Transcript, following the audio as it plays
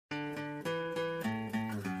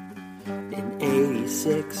In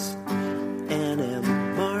 86, Anna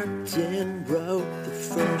Martin wrote the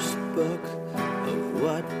first book of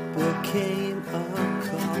what became a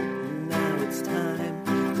cult. Now it's time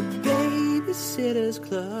for Babysitter's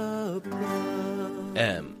Club.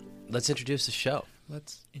 Let's introduce the show.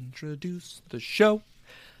 Let's introduce the show.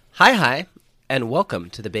 Hi, and welcome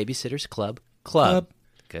to the Babysitter's Club.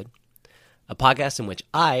 Good. A podcast in which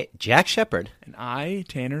I, Jack Shepard, And I,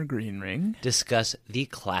 Tanner Greenring, discuss the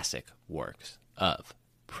classic works of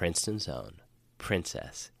Princeton's own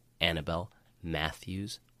Princess Annabelle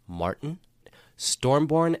Matthews Martin,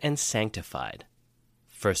 Stormborn and Sanctified,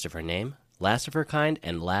 first of her name, last of her kind,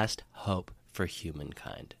 and last hope for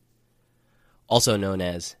humankind. Also known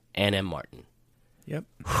as Anna Martin. Yep.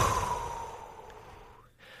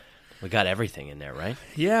 We got everything in there, right?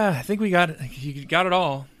 Yeah, I think you got it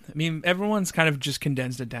all. I mean, everyone's kind of just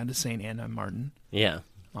condensed it down to St. Anna Martin. Yeah.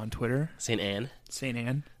 On Twitter. St. Anne. St.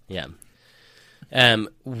 Anne. Yeah.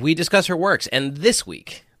 We discuss her works, and this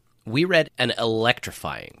week we read an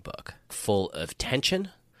electrifying book full of tension,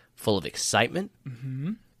 full of excitement.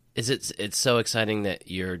 Mm-hmm. It's so exciting that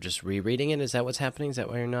you're just rereading it? Is that what's happening? Is that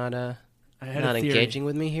why you're not engaging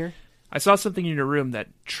with me here? I saw something in your room that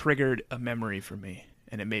triggered a memory for me,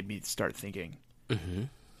 and it made me start thinking. Mm-hmm.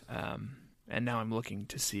 And now I'm looking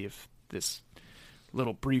to see if this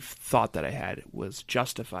little brief thought that I had was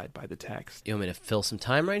justified by the text. You want me to fill some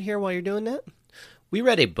time right here while you're doing that? We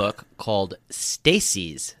read a book called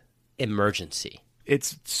Stacey's Emergency.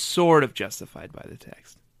 It's sort of justified by the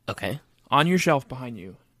text. Okay. On your shelf behind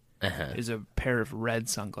you Uh-huh. is a pair of red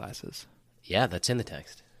sunglasses. Yeah, that's in the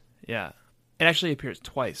text. Yeah. It actually appears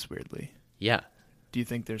twice, weirdly. Yeah. Do you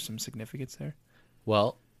think there's some significance there?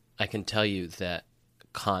 Well, I can tell you that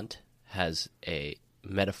Kant has a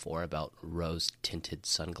metaphor about rose-tinted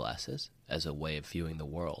sunglasses as a way of viewing the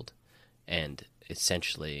world. And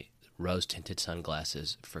essentially, rose-tinted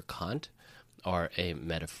sunglasses for Kant are a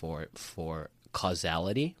metaphor for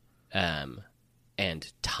causality and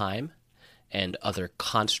time and other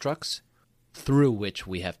constructs through which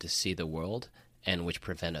we have to see the world and which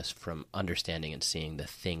prevent us from understanding and seeing the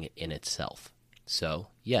thing in itself. So,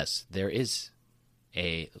 yes, there is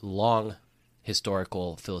a long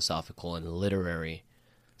historical, philosophical, and literary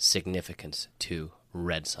significance to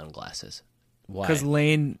red sunglasses. Why? Because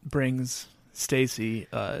Lane brings Stacey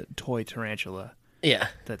a toy tarantula Yeah.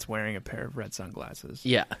 that's wearing a pair of red sunglasses.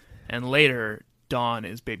 Yeah. And later, Dawn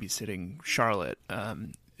is babysitting Charlotte,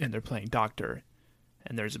 and they're playing doctor,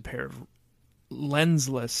 and there's a pair of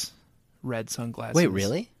lensless red sunglasses. Wait,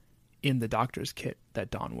 really? In the doctor's kit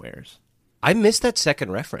that Dawn wears. I missed that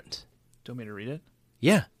second reference. Do you want me to read it?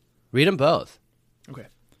 Yeah. Read them both. Okay.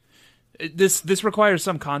 This requires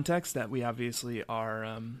some context that we obviously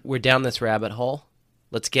are... We're down this rabbit hole.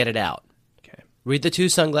 Let's get it out. Okay. Read the two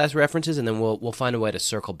sunglass references, and then we'll find a way to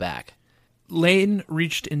circle back. Lane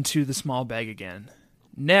reached into the small bag again.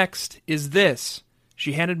 Next is this.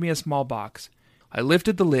 She handed me a small box. I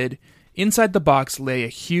lifted the lid. Inside the box lay a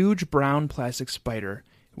huge brown plastic spider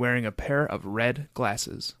wearing a pair of red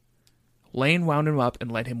glasses. Lane wound him up and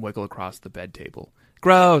let him wiggle across the bed table.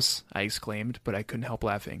 Gross, I exclaimed, but I couldn't help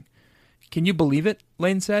laughing. Can you believe it?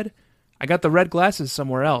 Lane said. I got the red glasses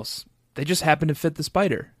somewhere else. They just happened to fit the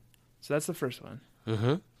spider. So that's the first one.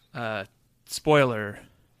 Mm-hmm. Spoiler.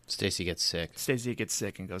 Stacey gets sick. Stacey gets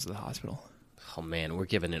sick and goes to the hospital. Oh, man, we're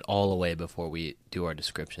giving it all away before we do our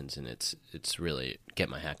descriptions, and it's really get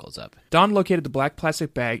my hackles up. Dawn located the black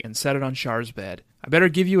plastic bag and set it on Char's bed. I better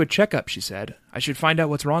give you a checkup, she said. I should find out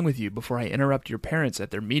what's wrong with you before I interrupt your parents at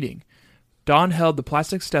their meeting. Dawn held the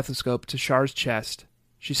plastic stethoscope to Char's chest.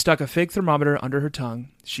 She stuck a fake thermometer under her tongue.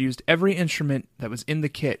 She used every instrument that was in the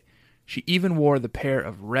kit. She even wore the pair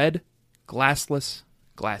of red, glassless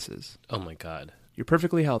glasses. Oh, my God. You're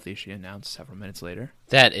perfectly healthy, she announced several minutes later.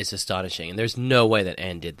 That is astonishing, and there's no way that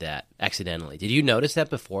Anne did that accidentally. Did you notice that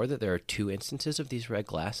before, that there are two instances of these red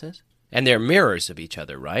glasses? And they're mirrors of each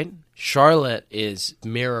other, right? Charlotte is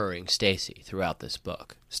mirroring Stacey throughout this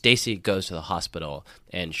book. Stacey goes to the hospital,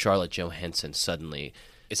 and Charlotte Johansson suddenly,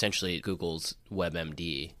 essentially Googles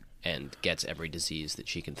WebMD and gets every disease that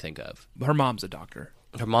she can think of. Her mom's a doctor.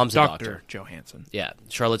 Her mom's a doctor. Dr. Johansson. Yeah,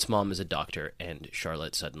 Charlotte's mom is a doctor, and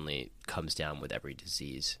Charlotte suddenly comes down with every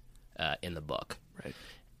disease in the book. Right.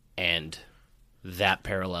 And that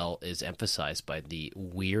parallel is emphasized by the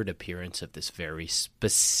weird appearance of this very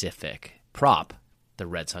specific prop, the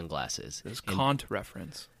red sunglasses. This Kant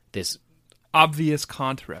reference. This obvious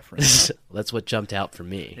Kant reference. That's what jumped out for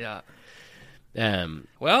me. Yeah.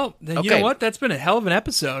 Well, then okay. You know what? That's been a hell of an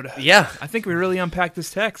episode. Yeah. I think we really unpacked this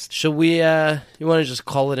text. Should we, you want to just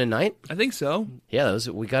call it a night? I think so. Yeah,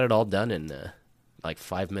 we got it all done in like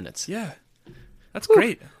 5 minutes. Yeah. That's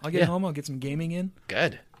great. I'll get Yeah. home. I'll get some gaming in.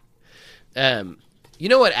 Good. You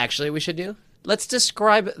know what actually we should do? Let's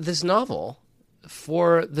describe this novel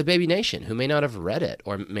for the Baby Nation who may not have read it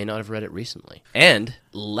or may not have read it recently. And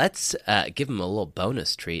let's give them a little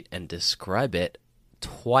bonus treat and describe it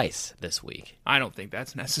twice this week. I don't think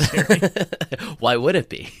that's necessary. Why would it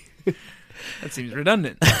be? That seems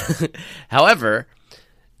redundant. However,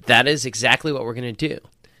 that is exactly what we're going to do.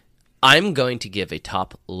 I'm going to give a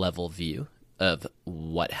top-level view of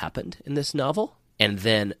what happened in this novel, and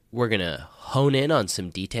then we're going to hone in on some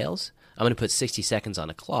details. I'm going to put 60 seconds on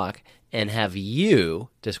a clock and have you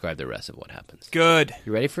describe the rest of what happens. Good.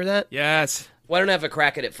 You ready for that? Yes. Why don't I have a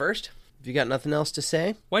crack at it first? Have you got nothing else to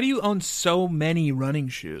say? Why do you own so many running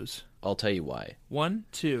shoes? I'll tell you why. 1,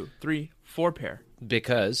 2, 3, 4 pair.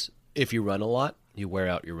 Because if you run a lot, you wear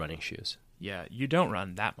out your running shoes. Yeah, you don't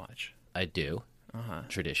run that much. I do,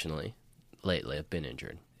 traditionally. Lately, I've been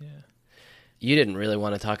injured. Yeah. You didn't really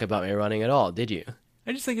want to talk about me running at all, did you?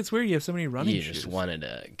 I just think it's weird you have so many running shoes. You just wanted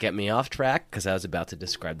to get me off track because I was about to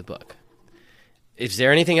describe the book. Is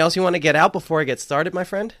there anything else you want to get out before I get started, my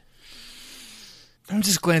friend? I'm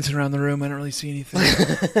just glancing around the room. I don't really see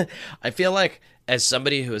anything. I feel like as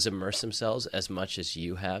somebody who has immersed themselves as much as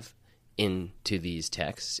you have into these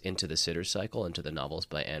texts, into the Sitter Cycle, into the novels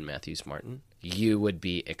by Anne Matthews Martin, you would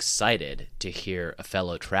be excited to hear a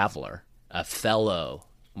fellow traveler, a fellow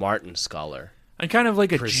Martin scholar. I'm kind of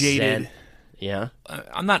like a jaded... Yeah?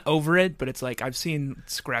 I'm not over it, but it's like I've seen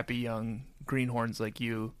scrappy young greenhorns like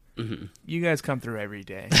you. Mm-hmm. You guys come through every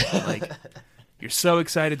day. Like, you're so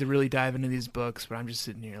excited to really dive into these books, but I'm just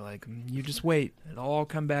sitting here like, you just wait. It'll all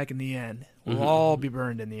come back in the end. We'll all be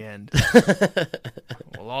burned in the end.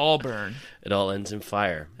 We'll all burn. It all ends in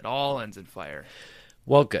fire. It all ends in fire.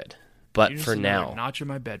 Well, good. But You're just for now... notch in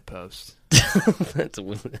my bedpost. That's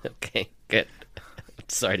okay, good.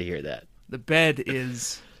 Sorry to hear that. The bed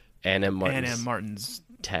is... Anne M. Martin's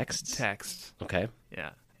text. Okay.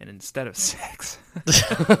 Yeah. And instead of sex,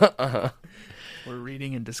 we're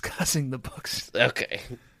reading and discussing the books. Okay,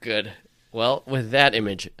 good. Well, with that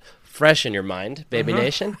image fresh in your mind, Baby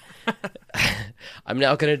Nation, I'm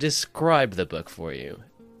now going to describe the book for you.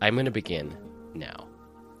 I'm going to begin now.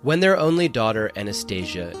 When their only daughter,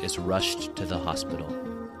 Anastasia, is rushed to the hospital,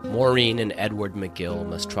 Maureen and Edward McGill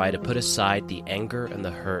must try to put aside the anger and the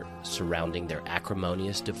hurt surrounding their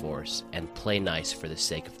acrimonious divorce and play nice for the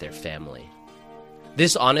sake of their family.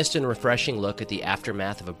 This honest and refreshing look at the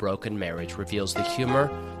aftermath of a broken marriage reveals the humor,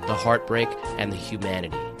 the heartbreak, and the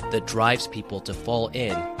humanity that drives people to fall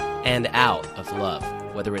in and out of love,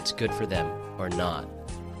 whether it's good for them or not.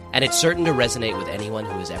 And it's certain to resonate with anyone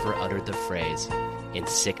who has ever uttered the phrase, in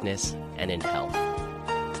sickness and in health.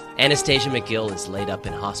 Anastasia McGill is laid up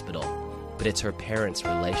in hospital, but it's her parents'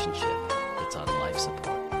 relationship that's on life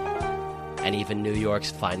support. And even New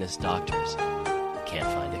York's finest doctors can't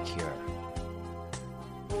find a cure.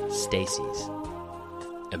 Stacey's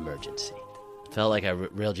emergency. Felt like I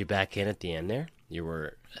reeled you back in at the end there. You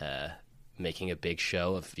were making a big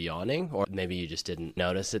show of yawning, or maybe you just didn't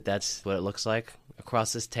notice that that's what it looks like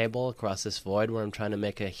across this table, across this void where I'm trying to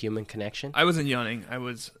make a human connection. I wasn't yawning. I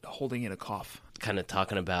was holding in a cough. Kind of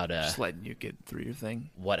talking about just letting you get through your thing.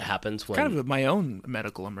 What happens when kind of my own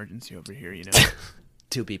medical emergency over here, you know.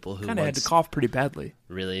 Two people who kind of had to cough pretty badly.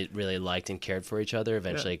 Really liked and cared for each other.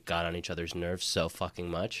 Eventually got on each other's nerves so fucking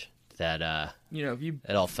much that you know, if you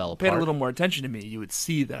it all fell apart. Paid a little more attention to me, you would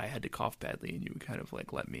see that I had to cough badly, and you would kind of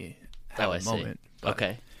like let me have a moment.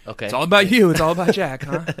 Okay. It's all about you. It's all about Jack,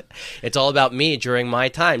 huh? It's all about me during my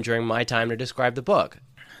time to describe the book.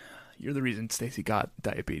 You're the reason Stacey got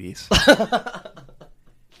diabetes. Is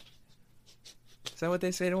that what they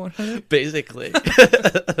say to one another? Basically.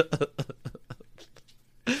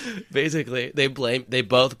 Basically, they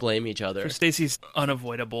both blame each other for Stacey's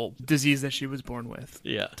unavoidable disease that she was born with.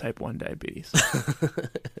 Yeah. Type 1 diabetes.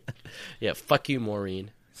 Yeah, fuck you, Maureen.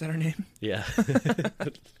 Is that her name? Yeah.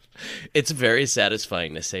 It's very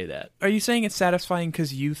satisfying to say that. Are you saying it's satisfying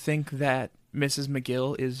because you think that Mrs.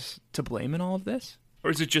 McGill is to blame in all of this?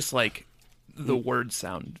 Or is it just like the words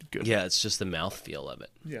sound good? Yeah, it's just the mouthfeel of it.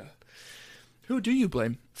 Yeah. Who do you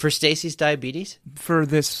blame? For Stacey's diabetes? For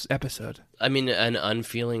this episode. I mean, an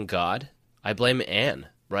unfeeling God. I blame Anne,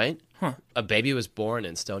 right? Huh. A baby was born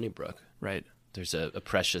in Stony Brook. Right. There's a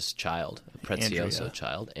precious child, a Prezioso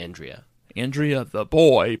child, Andrea. Andrea the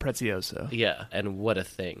boy, Prezioso. Yeah, and what a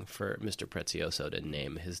thing for Mr. Prezioso to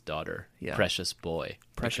name his daughter Precious Boy.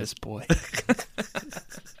 Precious Boy. Does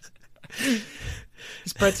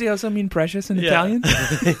Prezioso mean precious in Italian?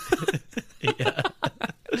 Yeah.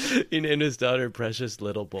 He named his daughter Precious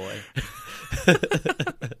Little Boy.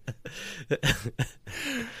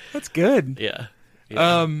 That's good. Yeah.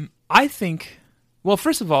 I think, well,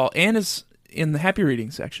 first of all, Anne is in the happy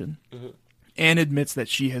reading section. Mm-hmm. Anne admits that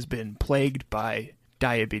she has been plagued by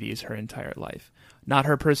diabetes her entire life. Not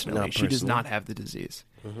her personally. She does not have the disease.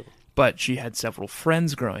 Mm-hmm. But she had several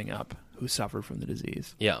friends growing up who suffered from the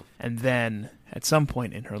disease. Yeah. And then, at some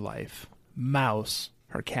point in her life, Mouse,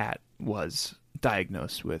 her cat, was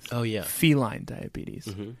diagnosed with feline diabetes.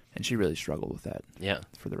 Mm-hmm. And she really struggled with that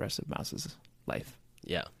for the rest of Mouse's life.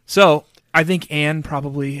 Yeah. So, I think Anne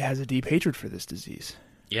probably has a deep hatred for this disease.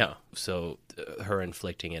 Yeah. So her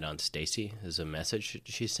inflicting it on Stacey is a message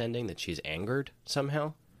she's sending that she's angered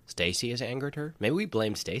somehow. Stacey has angered her. Maybe we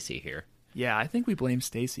blame Stacey here. Yeah, I think we blame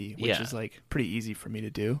Stacey, which is like pretty easy for me to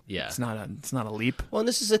do. Yeah. It's not a leap. Well, and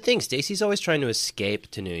this is the thing. Stacey's always trying to escape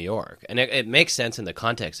to New York. And it makes sense in the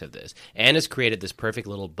context of this. Anne has created this perfect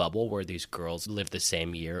little bubble where these girls live the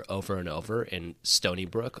same year over and over in Stony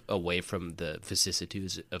Brook, away from the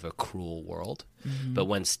vicissitudes of a cruel world. Mm-hmm. But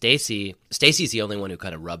when Stacey's the only one who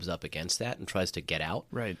kind of rubs up against that and tries to get out.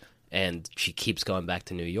 Right. And she keeps going back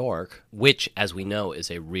to New York, which, as we know, is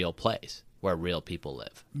a real place where real people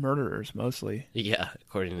live. Murderers, mostly. Yeah,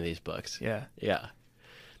 according to these books. Yeah. Yeah.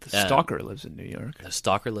 The Stalker lives in New York. The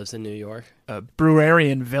Stalker lives in New York? A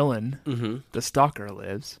Brewerian villain. Mm-hmm. The Stalker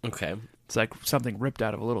lives. Okay. It's like something ripped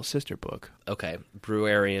out of a Little Sister book. Okay.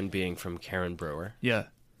 Brewerian being from Karen Brewer. Yeah.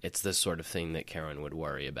 It's the sort of thing that Karen would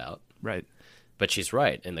worry about. Right. But she's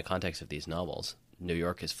right. In the context of these novels, New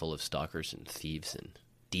York is full of stalkers and thieves and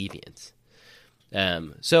deviants.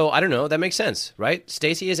 So I don't know. That makes sense, right?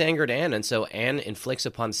 Stacey has angered Anne, and so Anne inflicts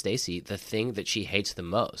upon Stacey the thing that she hates the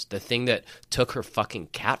most, the thing that took her fucking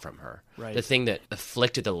cat from her, right. The thing that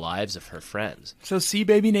afflicted the lives of her friends. So see,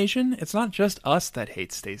 Baby Nation, it's not just us that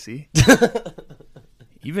hate Stacey.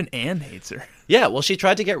 Even Anne hates her. Yeah, well, she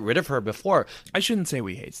tried to get rid of her before. I shouldn't say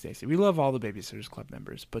we hate Stacey. We love all the Babysitters Club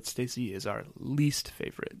members, but Stacey is our least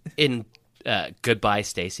favorite. In Goodbye,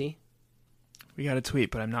 Stacey. We got a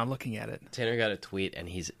tweet, but I'm not looking at it. Tanner got a tweet, and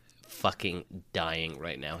he's fucking dying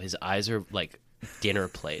right now. His eyes are like dinner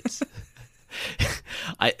plates.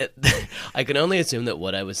 I can only assume that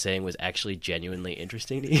what I was saying was actually genuinely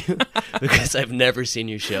interesting to you because I've never seen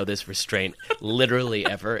you show this restraint literally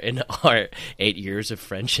ever in our 8 years of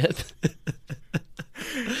friendship. It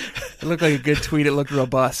looked like a good tweet. It looked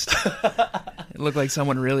robust. It looked like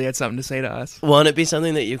someone really had something to say to us. Won't it be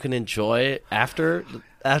something that you can enjoy after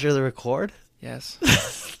the record? Yes.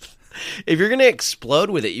 If you're gonna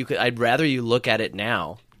explode with it, I'd rather you look at it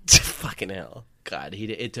now. Fucking hell, God!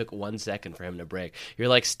 It took 1 second for him to break. You're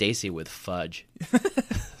like Stacey with fudge.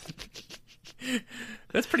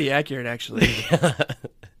 That's pretty accurate, actually.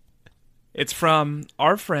 It's from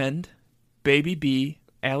our friend, Baby B,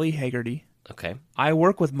 Allie Haggerty. Okay. I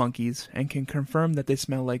work with monkeys and can confirm that they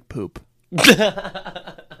smell like poop.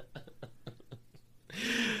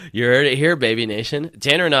 You heard it here, Baby Nation.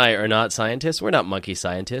 Tanner and I are not scientists. We're not monkey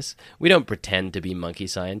scientists. We don't pretend to be monkey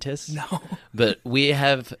scientists. No. But we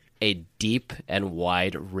have a deep and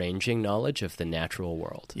wide-ranging knowledge of the natural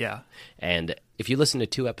world. Yeah. And if you listened to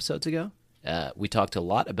 2 episodes ago, we talked a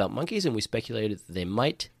lot about monkeys, and we speculated that they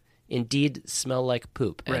might indeed smell like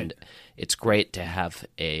poop. Right. And it's great to have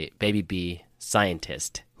a Baby bee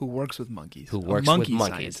scientist who works with monkeys. Who works with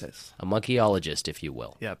monkeys. Scientist. A monkeyologist, if you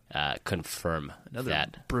will. Yep. Confirm Another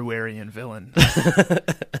that. Brewerian villain.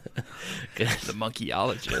 The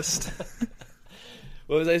monkeyologist.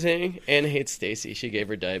 What was I saying? Anne hates Stacey. She gave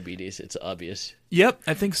her diabetes. It's obvious. Yep,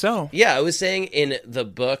 I think so. Yeah, I was saying in the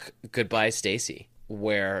book Goodbye, Stacey,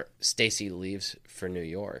 where Stacey leaves for New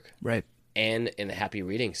York. Right. Anne, in the happy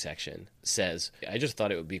reading section, says, I just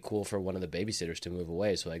thought it would be cool for one of the babysitters to move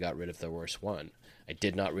away, so I got rid of the worst one. I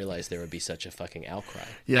did not realize there would be such a fucking outcry.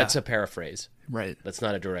 Yeah. That's a paraphrase. Right. That's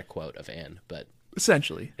not a direct quote of Anne, but...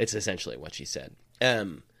 Essentially. It's essentially what she said.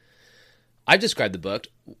 I've described the book.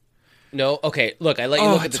 No? Okay, look, I let you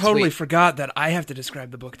look at the tweet. I totally forgot that I have to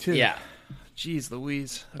describe the book, too. Yeah. Jeez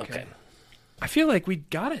Louise. Okay. I feel like we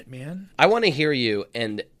got it, man. I want to hear you,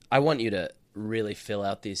 and I want you to really fill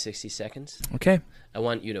out these 60 seconds. Okay. I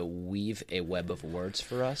want you to weave a web of words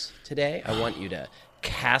for us today. I want you to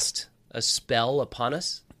cast a spell upon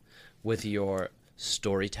us with your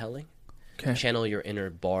storytelling. Okay. Channel your inner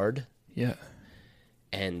bard. Yeah.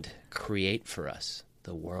 And create for us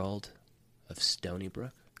the world of Stony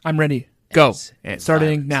Brook. I'm ready. Go. And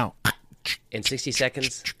starting now. In 60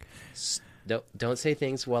 seconds. Don't say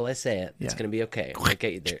things while I say it. Yeah. It's going to be okay. I'll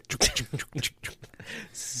get you there.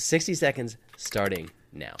 60 seconds starting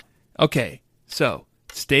now. Okay. So,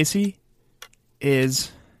 Stacey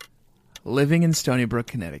is living in Stony Brook,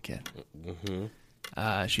 Connecticut.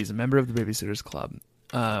 Mm-hmm. She's a member of the Babysitters Club.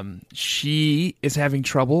 She is having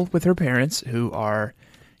trouble with her parents, who are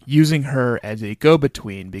using her as a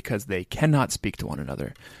go-between because they cannot speak to one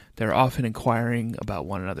another. They're often inquiring about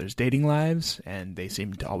one another's dating lives, and they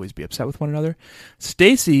seem to always be upset with one another.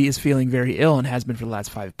 Stacey is feeling very ill and has been for the last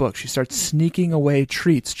 5 books. She starts sneaking away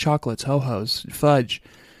treats, chocolates, ho-hos, fudge.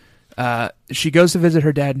 She goes to visit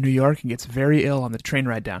her dad in New York and gets very ill on the train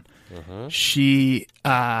ride down. She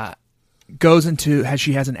goes into,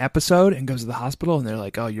 she has an episode and goes to the hospital, and they're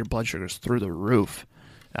like, oh, your blood sugar's through the roof.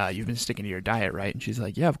 You've been sticking to your diet, right? And she's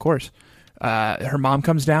like, yeah, of course. Her mom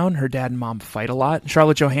comes down. Her dad and mom fight a lot.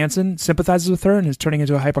 Charlotte Johansson sympathizes with her and is turning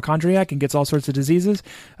into a hypochondriac and gets all sorts of diseases.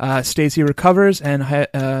 Stacey recovers, and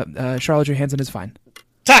Charlotte Johansson is fine.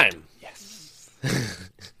 Time! Yes.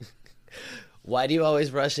 Why do you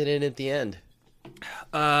always rush it in at the end?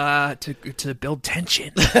 To build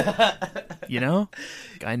tension. You know?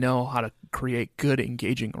 I know how to create good,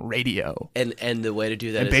 engaging radio. And the way to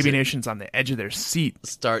do that and is Baby Nation's on the edge of their seat.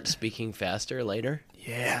 Start speaking faster later?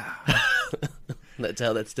 Yeah. That's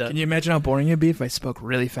how that's done. Can you imagine how boring it'd be if I spoke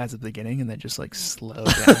really fast at the beginning and then just like slow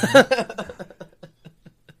down?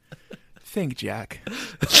 Think, Jack.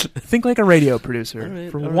 Think like a radio producer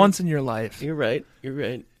for once in your life. You're right.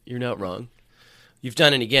 You're not wrong. You've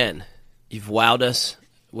done it again. You've wowed us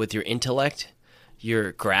with your intellect,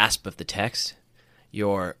 your grasp of the text,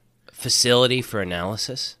 your facility for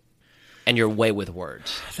analysis, and your way with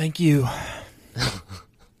words. Thank you.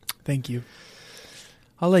 Thank you.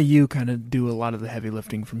 I'll let you kind of do a lot of the heavy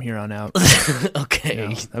lifting from here on out. Okay. You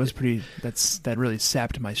know, that really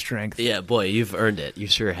sapped my strength. Yeah, boy, you've earned it. You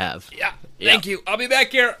sure have. Yeah. Thank you. I'll be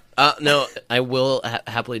back here. No, I will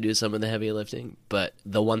happily do some of the heavy lifting, but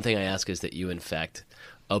the one thing I ask is that you, in fact,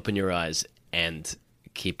 open your eyes and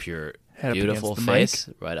keep your Head beautiful face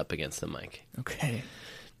right up against the mic. Okay.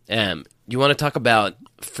 You want to talk about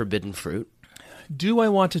forbidden fruit? Do I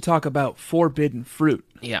want to talk about forbidden fruit?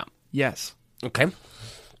 Yeah. Yes. Okay.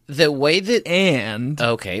 The way that...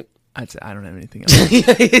 Okay. I don't have anything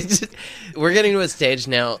else. We're getting to a stage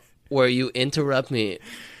now where you interrupt me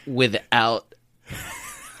without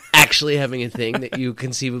actually having a thing that you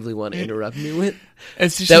conceivably want to interrupt me with.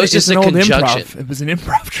 That was just an old improv. It was an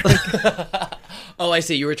improv trick. Oh, I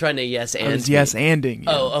see. You were trying to yes and. I was yes-anding.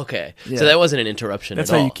 Yeah. Oh, okay. Yeah. So that wasn't an interruption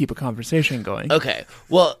That's at all. how you keep a conversation going. Okay.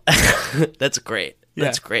 Well, that's great. Yeah.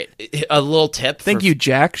 That's great. A little tip. Thank you,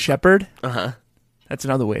 Jack Shepard. Uh-huh. That's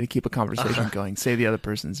another way to keep a conversation going. Say the other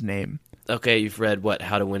person's name. Okay, you've read what?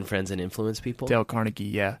 How to Win Friends and Influence People? Dale Carnegie,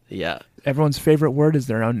 yeah. Yeah. Everyone's favorite word is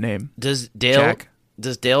their own name. Does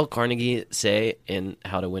Dale Carnegie say in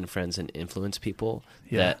How to Win Friends and Influence People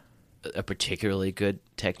that a particularly good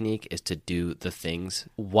technique is to do the things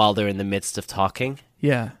while they're in the midst of talking?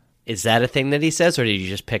 Yeah. Is that a thing that he says, or did you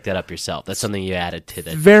just pick that up yourself? That's something you added to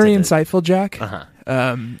the... Very insightful, Jack. Uh-huh.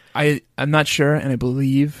 I'm not sure, and I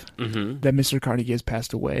believe Mm-hmm. that Mr. Carnegie has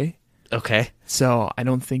passed away. Okay. So I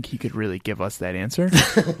don't think he could really give us that answer.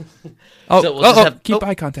 Keep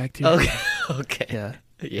eye contact here. Okay. Okay. Yeah.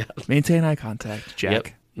 Yeah. Maintain eye contact, Jack.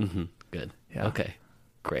 Yep. Mm-hmm. Good. Yeah. Okay.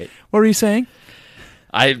 Great. What were you saying?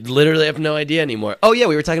 I literally have no idea anymore. Oh, yeah,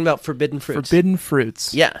 we were talking about forbidden fruits. Forbidden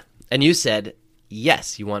fruits. Yeah. And you said,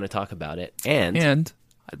 yes, you want to talk about it. And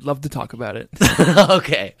I'd love to talk about it.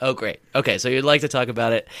 Okay. Oh, great. Okay, so you'd like to talk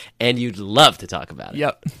about it, and you'd love to talk about it.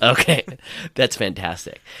 Yep. Okay. That's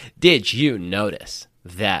fantastic. Did you notice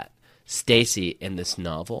that Stacey in this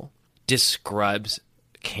novel describes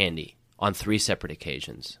candy on 3 separate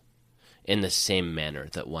occasions in the same manner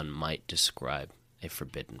that one might describe a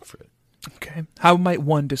forbidden fruit? Okay. How might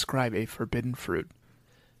one describe a forbidden fruit?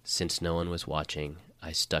 Since no one was watching,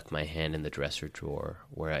 I stuck my hand in the dresser drawer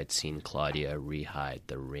where I'd seen Claudia rehide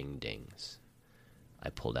the ring dings.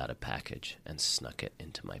 I pulled out a package and snuck it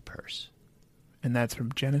into my purse. And that's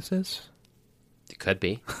from Genesis? It could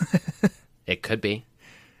be. It could be.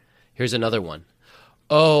 Here's another one.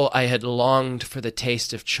 Oh, I had longed for the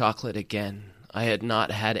taste of chocolate again. I had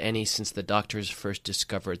not had any since the doctors first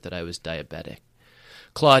discovered that I was diabetic.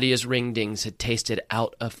 Claudia's ringdings had tasted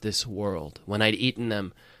out of this world. When I'd eaten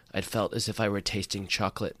them, I'd felt as if I were tasting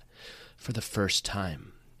chocolate for the first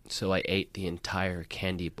time. So I ate the entire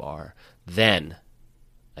candy bar. Then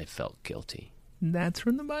I felt guilty. That's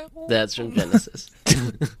from the Bible? That's from Genesis.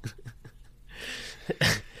 The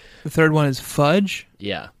third one is fudge?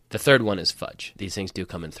 Yeah. The third one is fudge. These things do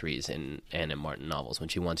come in threes in Anne and Martin novels when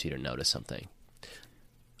she wants you to notice something.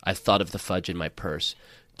 I thought of the fudge in my purse.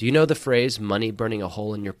 Do you know the phrase, money burning a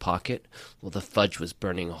hole in your pocket? Well, the fudge was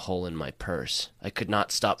burning a hole in my purse. I could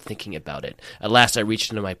not stop thinking about it. At last I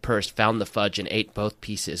reached into my purse, found the fudge, and ate both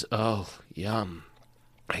pieces. Oh, yum.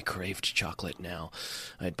 I craved chocolate now.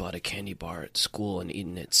 I'd bought a candy bar at school and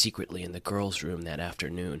eaten it secretly in the girls' room that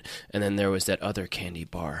afternoon. And then there was that other candy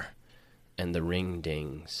bar. And the ring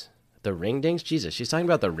dings. The ring dings? Jesus, she's talking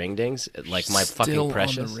about the ring dings? Like my fucking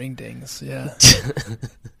precious. On the ring dings, yeah.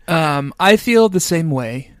 I feel the same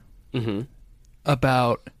way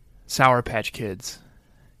about Sour Patch Kids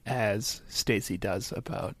as Stacey does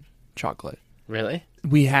about chocolate. Really?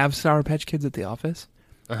 We have Sour Patch Kids at the office,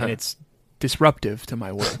 and it's disruptive to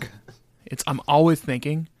my work. I'm always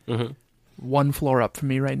thinking, one floor up from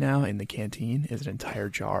me right now in the canteen is an entire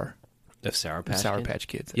jar of Sour Patch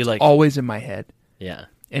Kids. You It's like always in my head. Yeah.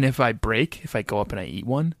 And if I go up and I eat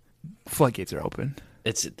one, floodgates are open.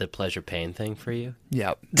 It's the pleasure pain thing for you?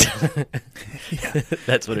 Yep. Yeah.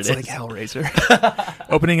 That's what it's it is. It's like Hellraiser.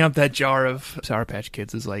 Opening up that jar of Sour Patch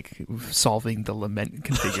Kids is like solving the lament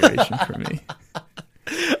configuration for me.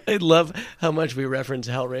 I love how much we reference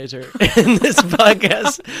Hellraiser in this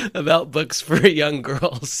podcast about books for young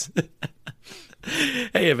girls.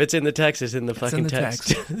 Hey, if it's in the text, it's in the fucking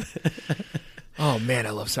text. Oh, man, I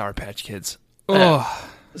love Sour Patch Kids. Oh,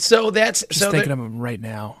 so that's... Just thinking of them right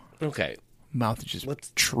now. Okay. Mouth is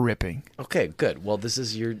just tripping. Okay, good. Well, this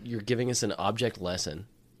is you're giving us an object lesson.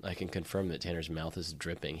 I can confirm that Tanner's mouth is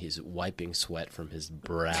dripping. He's wiping sweat from his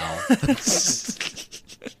brow.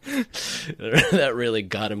 That really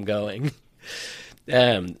got him going.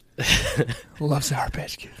 Love Sour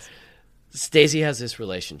Patch Kids. Stacey has this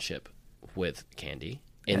relationship with Candy.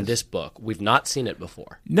 In this book, we've not seen it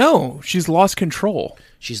before. No, she's lost control.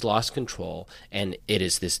 She's lost control, and it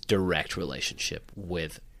is this direct relationship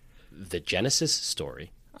with the Genesis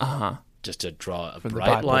story. Just to draw a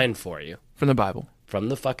bright line for you. From the Bible. From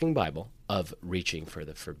the fucking Bible of reaching for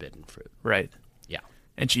the forbidden fruit. Right. Yeah.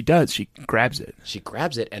 And she does. She grabs it. She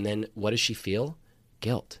grabs it, and then what does she feel?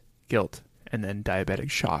 Guilt. And then diabetic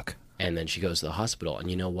shock. And then she goes to the hospital, and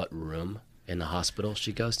you know what room in the hospital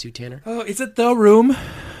she goes to, Tanner? Oh, is it the room?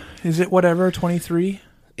 Is it whatever, 23?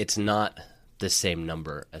 It's not the same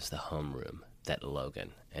number as the home room that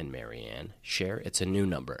Logan and Marianne share. It's a new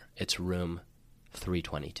number. It's room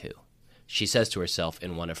 322. She says to herself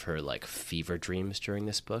in one of her like fever dreams during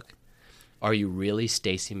this book, "Are you really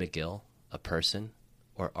Stacey McGill, a person,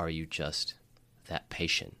 or are you just that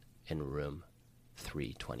patient in room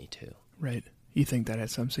 322?" Right. You think that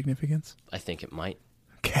has some significance? I think it might.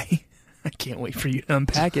 Okay. I can't wait for you to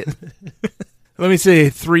unpack it. Let me see.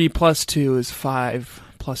 3 plus 2 is 5.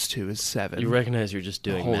 Plus 2 is 7. You recognize you're just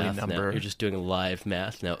doing math number. now. You're just doing live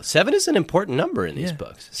math now. 7 is an important number in these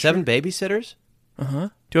books. 7 babysitters? Do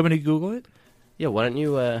you want me to Google it? Yeah, why don't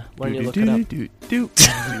you look it up?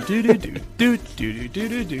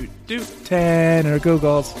 Tanner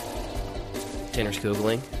Googles. Tanner's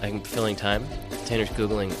Googling. I'm filling time. Tanner's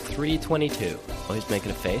Googling 322. Oh, he's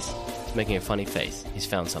making a face. He's making a funny face. He's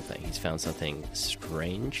found something. He's found something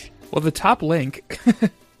strange. Well, the top link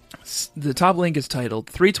is titled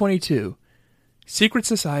 322, Secret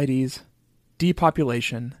Societies,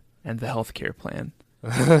 Depopulation, and the Healthcare Plan.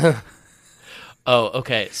 Oh,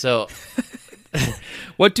 okay. So,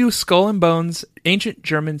 what do Skull and Bones, ancient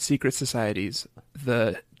German secret societies,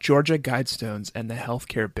 the Georgia Guidestones, and the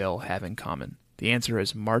Healthcare Bill have in common? The answer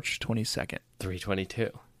is March 22nd. 322.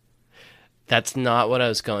 That's not what I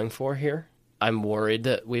was going for here. I'm worried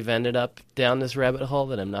that we've ended up down this rabbit hole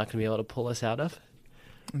that I'm not going to be able to pull us out of.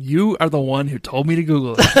 You are the one who told me to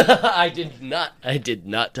Google it. I did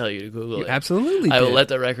not tell you to Google it. Absolutely did. I will let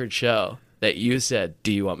the record show that you said,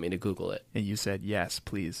 "Do you want me to Google it?" And you said, yes,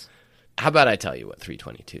 please. How about I tell you what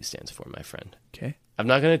 322 stands for, my friend? Okay. I'm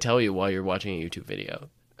not going to tell you while you're watching a YouTube video.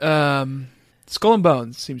 Skull and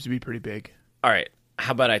Bones seems to be pretty big. All right.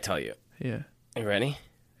 How about I tell you? Yeah. You ready?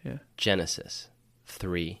 Yeah. Genesis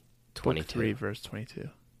 3:22. Book 3, verse 22.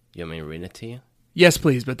 You want me to read it to you? Yes,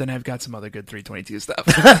 please, but then I've got some other good 322 stuff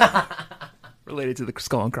related to the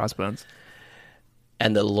skull and crossbones.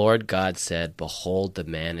 And the Lord God said, "Behold, the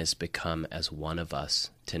man is become as one of us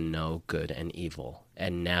to know good and evil.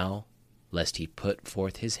 And now, lest he put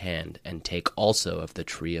forth his hand and take also of the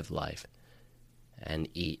tree of life and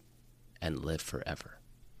eat and live forever."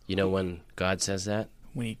 You know when God says that?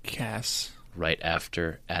 When he casts. Right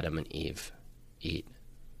after Adam and Eve eat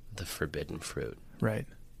the forbidden fruit. Right.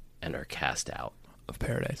 And are cast out. Of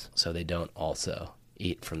paradise. So they don't also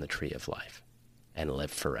eat from the tree of life and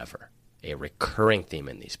live forever. A recurring theme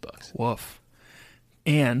in these books. Woof.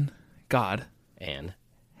 And God and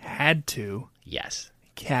had to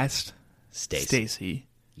cast Stacey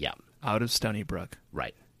out of Stony Brook.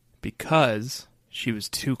 Right. Because she was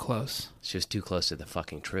too close. She was too close to the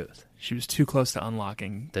fucking truth. She was too close to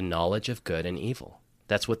unlocking the knowledge of good and evil.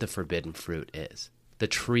 That's what the forbidden fruit is. The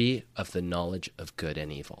tree of the knowledge of good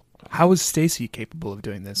and evil. How is Stacey capable of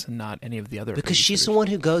doing this and not any of the other? Because she's the one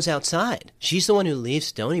who goes outside. She's the one who leaves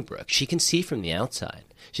Stony Brook. She can see from the outside.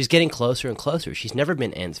 She's getting closer and closer. She's never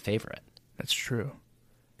been Anne's favorite. That's true.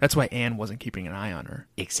 That's why Anne wasn't keeping an eye on her.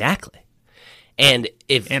 Exactly. And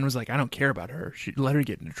if Anne was like, I don't care about her. She let her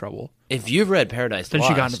get into trouble. If you've read Paradise Lost... Then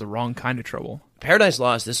she got into the wrong kind of trouble. Paradise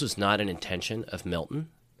Lost, this was not an intention of Milton,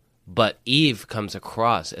 but Eve comes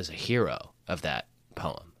across as a hero of that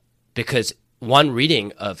poem. Because one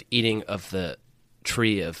reading of eating of the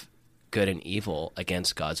tree of good and evil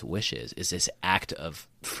against God's wishes is this act of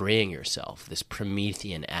freeing yourself, this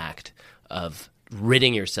Promethean act of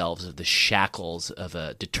ridding yourselves of the shackles of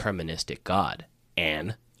a deterministic God.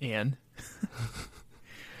 Anne.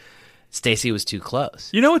 Stacey was too close.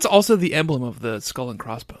 You know, it's also the emblem of the Skull and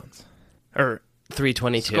Crossbones. Or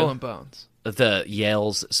 322. Skull and Bones. The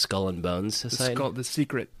Yale's Skull and Bones Society. The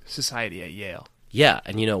secret society at Yale. Yeah,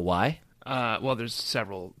 and you know why? Well, there's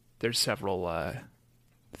several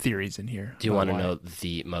theories in here. Do you want to know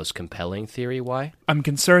the most compelling theory why? I'm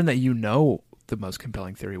concerned that you know the most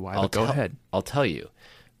compelling theory why, but go ahead. I'll tell you.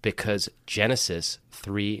 Because Genesis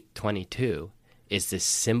 3:22 is this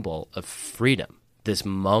symbol of freedom, this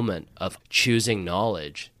moment of choosing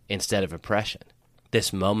knowledge instead of oppression,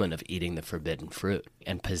 this moment of eating the forbidden fruit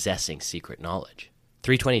and possessing secret knowledge.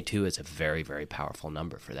 322 is a very, very powerful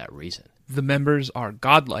number for that reason. The members are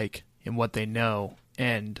godlike in what they know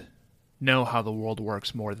and know how the world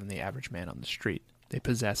works more than the average man on the street. They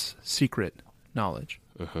possess secret knowledge.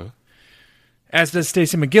 Mm-hmm. As does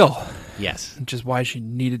Stacey McGill. Yes. Which is why she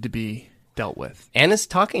needed to be dealt with. Anna's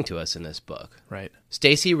talking to us in this book. Right.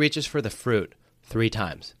 Stacey reaches for the fruit 3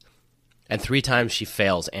 times. And 3 times she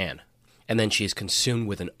fails Anne. And then she's consumed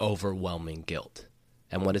with an overwhelming guilt.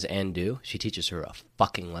 And what does Anne do? She teaches her a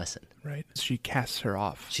fucking lesson. Right. She casts her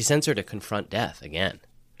off. She sends her to confront death again.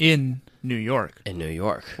 In New York. In New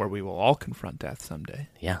York. Where we will all confront death someday.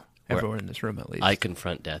 Yeah. Everyone in this room, at least. I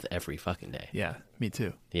confront death every fucking day. Yeah, me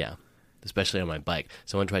too. Yeah. Especially on my bike.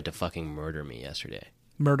 Someone tried to fucking murder me yesterday.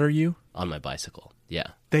 Murder you? On my bicycle. Yeah.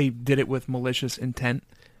 They did it with malicious intent?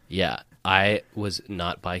 Yeah. I was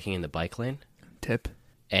not biking in the bike lane. Tip.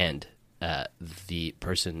 And the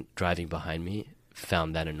person driving behind me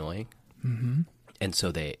found that annoying. Mm-hmm. And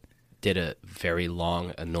so they did a very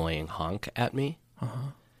long, annoying honk at me.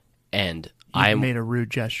 Uh-huh. And I made a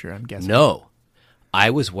rude gesture, I'm guessing. No. I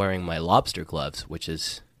was wearing my lobster gloves, which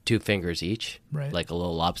is 2 fingers each, right. Like a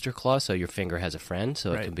little lobster claw, so your finger has a friend,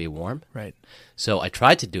 so right. It can be warm. Right. So I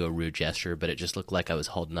tried to do a rude gesture, but it just looked like I was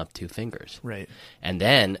holding up 2 fingers. Right. And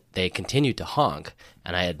then they continued to honk,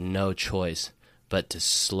 and I had no choice but to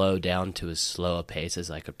slow down to as slow a pace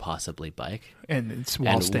as I could possibly bike. And it's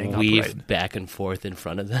while staying weave upright. Back and forth in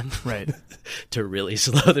front of them. Right. To really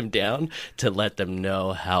slow them down, to let them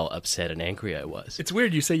know how upset and angry I was. It's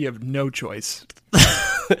weird you say you have no choice.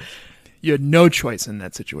 You had no choice in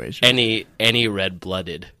that situation. Any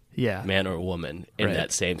red-blooded man or woman in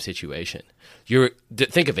that same situation.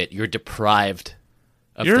 Think of it, you're deprived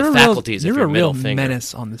of the faculties of your middle finger. You're a real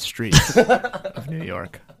menace on the streets of New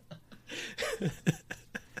York.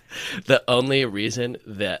 The only reason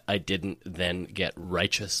that I didn't then get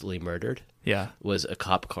righteously murdered was a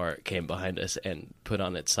cop car came behind us and put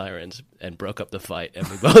on its sirens and broke up the fight, and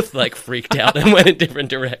we both freaked out and went in different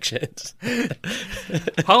directions.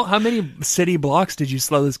 How many city blocks did you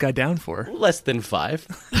slow this guy down for? Less than 5.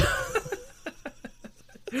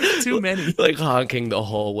 Too many. Honking the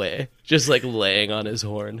whole way, just laying on his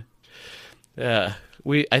horn. Yeah,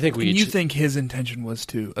 I think we. And you think his intention was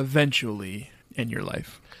to eventually end your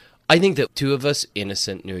life? I think that 2 of us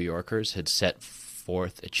innocent New Yorkers had set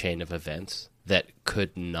forth a chain of events that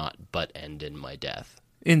could not but end in my death.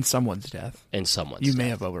 In someone's death. In someone's You death. may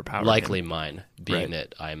have overpowered Likely him. mine, being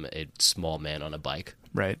that I'm a small man on a bike.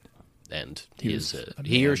 Right. And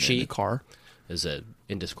he or she in a car. is an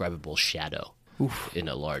indescribable shadow. Oof. In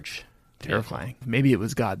a large terrifying vehicle. Maybe it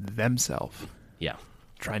was God themselves. Yeah.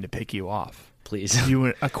 Trying to pick you off. Please. Have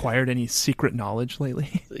you acquired any secret knowledge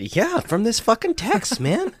lately? Yeah, from this fucking text,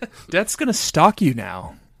 man. That's going to stalk you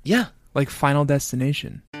now. Yeah. Like Final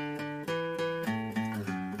Destination.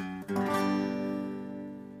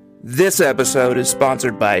 This episode is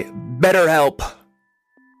sponsored by BetterHelp.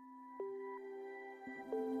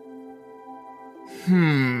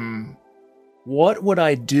 What would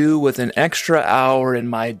I do with an extra hour in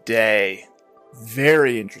my day?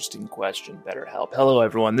 Very interesting question, BetterHelp. Hello,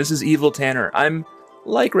 everyone. This is Evil Tanner. I'm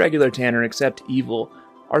like regular Tanner, except evil.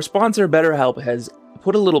 Our sponsor, BetterHelp, has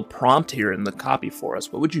put a little prompt here in the copy for us.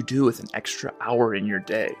 What would you do with an extra hour in your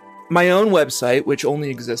day? My own website, which only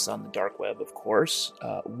exists on the dark web, of course,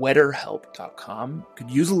 wetterhelp.com, could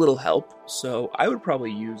use a little help. So I would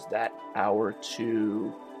probably use that hour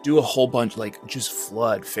to do a whole bunch, like just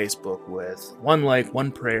flood Facebook with one like,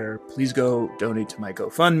 one prayer. Please go donate to my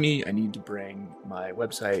GoFundMe. I need to bring my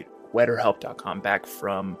website, wetterhelp.com, back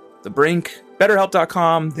from the brink.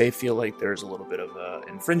 BetterHelp.com, they feel like there's a little bit of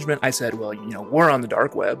infringement. I said, well, we're on the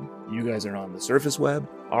dark web. You guys are on the surface web.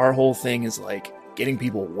 Our whole thing is like getting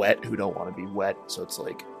people wet who don't want to be wet. So it's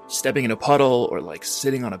like stepping in a puddle or like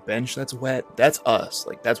sitting on a bench that's wet. That's us.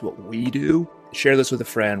 Like, that's what we do. Share this with a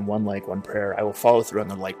friend. One like, one prayer. I will follow through on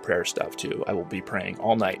the like prayer stuff too. I will be praying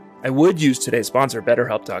all night. I would use today's sponsor,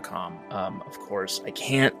 BetterHelp.com. Of course, I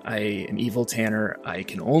can't. I am evil Tanner. I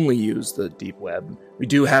can only use the deep web. We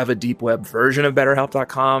do have a deep web version of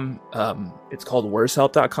BetterHelp.com. It's called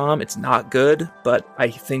WorseHelp.com. It's not good, but I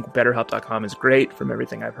think BetterHelp.com is great from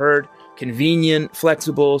everything I've heard. Convenient,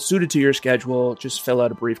 flexible, suited to your schedule. Just fill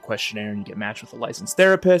out a brief questionnaire and you get matched with a licensed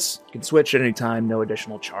therapist. You can switch at any time, no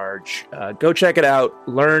additional charge. Go check it out.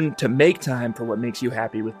 Learn to make time for what makes you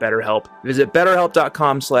happy with BetterHelp. Visit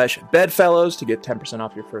BetterHelp.com/bedfellows to get 10%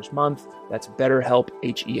 off your first month. That's BetterHelp,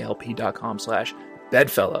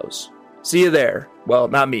 HELP.com/bedfellows. See you there. Well,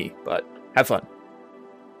 not me, but have fun.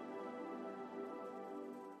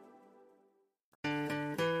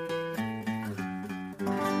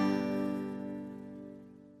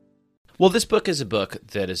 Well, this book is a book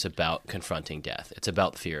that is about confronting death. It's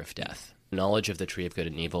about fear of death. Knowledge of the tree of good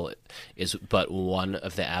and evil is but one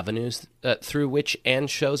of the avenues through which Anne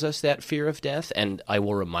shows us that fear of death. And I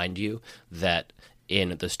will remind you that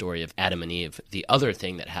in the story of Adam and Eve, the other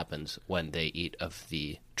thing that happens when they eat of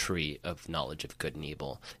the tree of knowledge of good and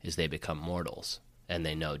evil is they become mortals and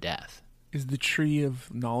they know death. Is the tree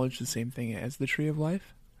of knowledge the same thing as the tree of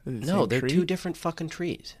life? No, they're two different fucking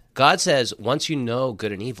trees. God says once you know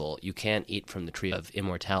good and evil, you can't eat from the tree of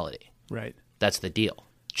immortality. Right. That's the deal.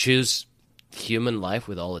 Choose human life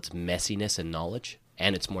with all its messiness and knowledge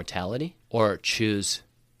and its mortality, or choose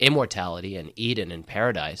immortality and Eden and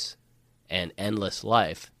paradise and endless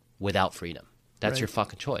life without freedom. That's your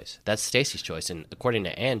fucking choice. That's Stacey's choice, and according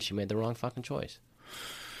to Anne, she made the wrong fucking choice.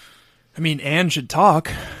 I mean, Anne should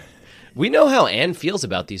talk. We know how Anne feels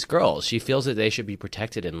about these girls. She feels that they should be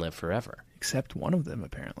protected and live forever. Except one of them,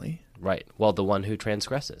 apparently. Right. Well, the one who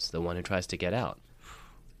transgresses, the one who tries to get out.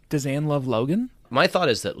 Does Anne love Logan? My thought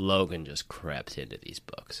is that Logan just crept into these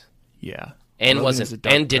books. Yeah. Anne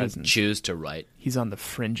didn't choose to write. He's on the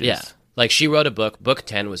fringes. Yeah. Like, she wrote a book. Book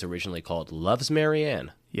 10 was originally called Loves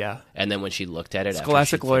Marianne. Yeah. And then when she looked at it,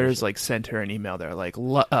 Scholastic lawyers sent her an email. They're like,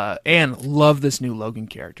 Anne, love this new Logan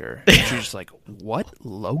character. And she's just like, what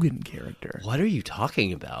Logan character? What are you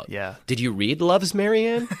talking about? Yeah. Did you read Loves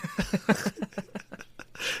Marianne?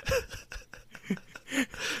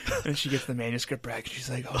 And she gets the manuscript back. And she's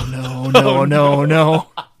like, oh, no.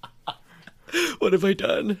 What have I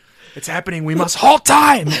done? It's happening. We must halt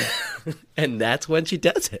time. And that's when she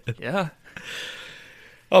does it. Yeah.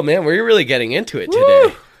 Oh, man, we're really getting into it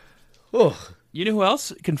today. Oh. You know who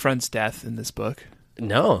else confronts death in this book?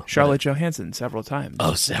 No. Charlotte Johansson, several times.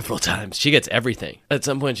 Oh, several times. She gets everything. At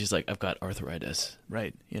some point, she's like, I've got arthritis.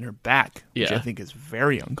 Right. In her back, which I think is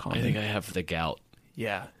very uncommon. I think I have the gout.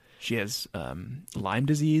 Yeah. She has Lyme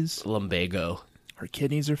disease. Lumbago. Her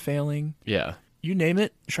kidneys are failing. Yeah. You name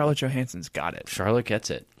it, Charlotte Johansson's got it. Charlotte gets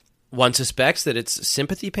it. One suspects that it's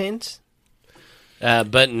sympathy pains.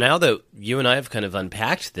 But now that you and I have kind of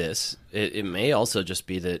unpacked this, it may also just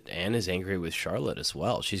be that Anne is angry with Charlotte as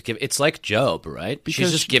well. It's like Job, right? Because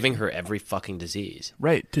she's just giving her every fucking disease.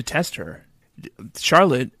 Right, to test her.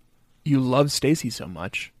 Charlotte, you love Stacey so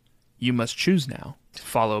much, you must choose now.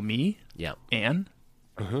 Follow me, Anne,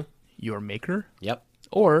 your maker,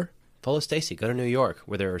 or follow Stacey. Go to New York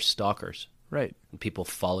where there are stalkers. Right. And people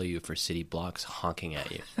follow you for city blocks honking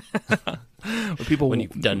at you. When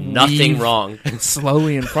you've done nothing wrong.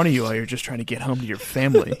 Slowly in front of you while you're just trying to get home to your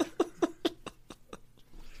family.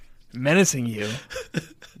 Menacing you.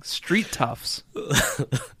 Street toughs.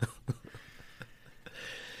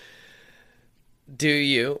 Do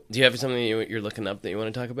you have something you're looking up that you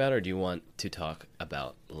want to talk about, or do you want to talk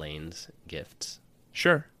about Lane's gifts?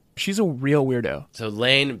 Sure. She's a real weirdo. So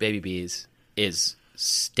Lane, Baby Bees, is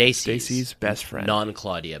Stacey's best friend.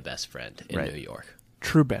 Non-Claudia best friend in New York.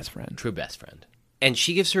 True best friend. True best friend. And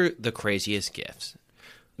she gives her the craziest gifts.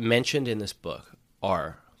 Mentioned in this book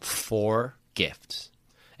are 4 gifts.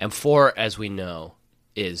 And 4, as we know,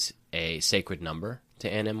 is a sacred number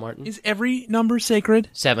to Anne M. Martin. Is every number sacred?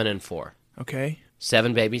 7 and 4. Okay.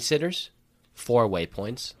 7 babysitters, 4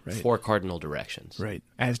 waypoints, Right. 4 cardinal directions. Right.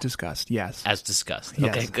 As discussed, yes. As discussed.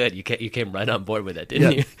 Yes. Okay, good. You came right on board with it,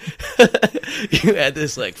 didn't Yeah. you? You had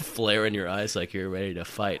this like flare in your eyes, like you're ready to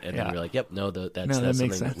fight, and then Yeah. you're like, "Yep, no, that's No, that makes something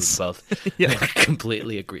that we sense. both Yeah.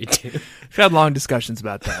 completely agreed to." We've had long discussions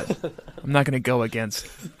about that. I'm not going to go against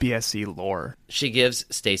BSC lore. She gives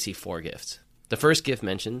Stacey 4 gifts. The first gift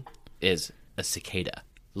mentioned is a cicada.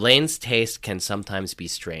 Lane's taste can sometimes be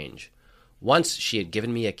strange. Once she had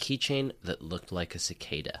given me a keychain that looked like a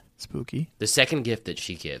cicada. Spooky. The second gift that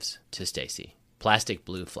she gives to Stacey, plastic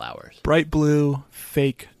blue flowers. Bright blue,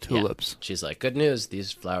 fake Yeah. tulips. She's like, good news,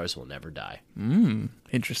 these flowers will never die.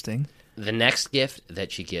 Interesting. The next gift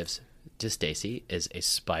that she gives to Stacey is a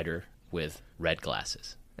spider with red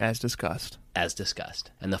glasses, As discussed. as discussed.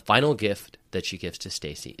 And the final gift that she gives to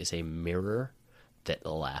Stacey is a mirror that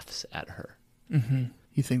laughs at her.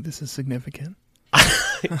 You think this is significant?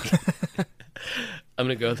 I'm going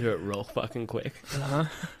to go through it real fucking quick.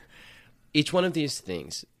 Each one of these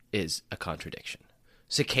things is a contradiction.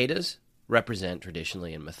 Cicadas represent,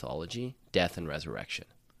 traditionally in mythology, death and resurrection.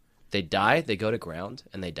 They die, they go to ground,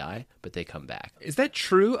 and they die, but they come back. Is that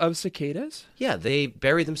true of cicadas? Yeah, they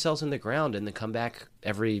bury themselves in the ground and then come back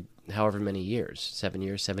every however many years. 7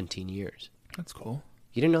 years, 17 years. That's cool.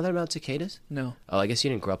 You didn't know that about cicadas? No. Oh, I guess you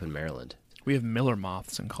didn't grow up in Maryland. We have miller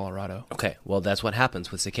moths in Colorado. Okay, well, that's what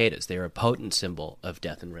happens with cicadas. They are a potent symbol of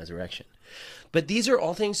death and resurrection. But these are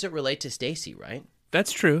all things that relate to Stacey, right?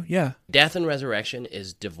 That's true, yeah. Death and resurrection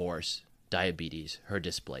is divorce, diabetes, her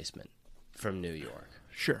displacement from New York.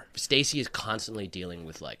 Sure. Stacey is constantly dealing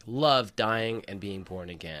with like love, dying, and being born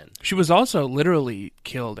again. She was also literally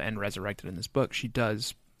killed and resurrected in this book. She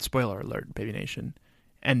does, spoiler alert, Baby Nation,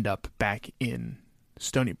 end up back in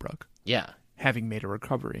Stony Brook, Yeah, having made a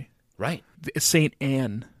recovery. right. Saint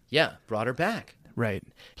Anne. Yeah, brought her back. Right.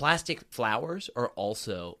 Plastic flowers are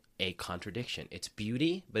also a contradiction. It's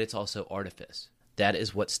beauty, but it's also artifice. That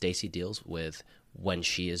is what Stacey deals with when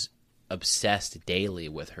she is obsessed daily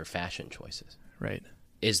with her fashion choices. Right.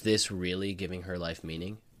 Is this really giving her life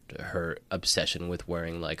meaning? Her obsession with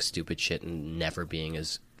wearing like stupid shit and never being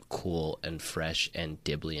as cool and fresh and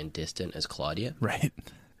dibbly and distant as Claudia? Right.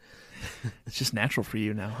 It's just natural for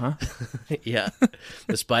you now, huh? Yeah.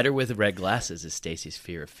 The spider with red glasses is Stacey's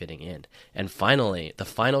fear of fitting in. And finally, the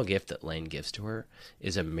final gift that Lane gives to her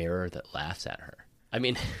is a mirror that laughs at her. I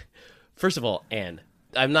mean, first of all, Anne,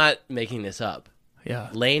 I'm not making this up. Yeah.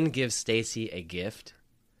 Lane gives Stacey a gift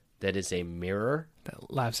that is a mirror.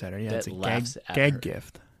 That laughs at her. Yeah, That it's a laughs at gag her.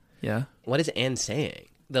 gift. Yeah. What is Anne saying?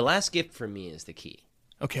 The last gift for me is the key.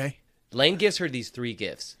 Okay. Lane gives her these 3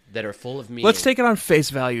 gifts that are full of meaning. Let's take it on face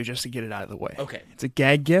value just to get it out of the way. Okay. It's a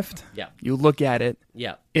gag gift. Yeah. You look at it.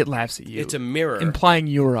 Yeah. It laughs at you. It's a mirror. Implying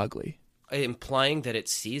you're ugly. Implying that it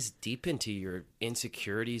sees deep into your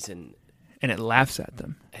insecurities and And it laughs at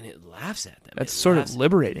them. it laughs at them. That's It sort laughs- of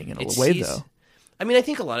liberating in a it way, sees- though. I mean, I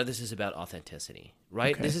think a lot of this is about authenticity,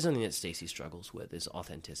 right? Okay. This is something that Stacey struggles with, is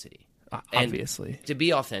authenticity. And Obviously. to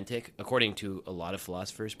be authentic, according to a lot of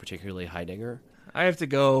philosophers, particularly Heidegger, I have to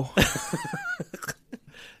go.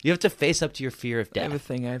 you have to face up to your fear of I have a death.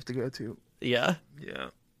 thing I have to go to. Yeah? Yeah.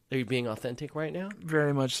 Are you being authentic right now?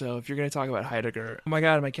 Very much so. If you're going to talk about Heidegger. Oh my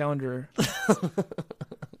God, on my calendar.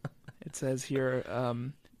 It says here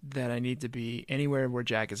that I need to be anywhere where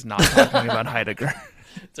Jack is not talking about Heidegger.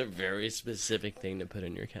 It's a very specific thing to put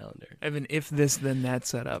in your calendar. I have an if this, then that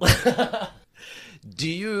setup. Do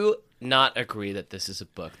you not agree that this is a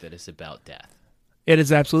book that is about death? It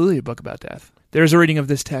is absolutely a book about death. There's a reading of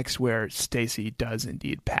this text where Stacey does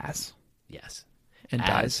indeed pass Yes. and As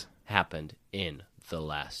dies. happened in the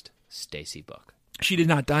last Stacey book. She did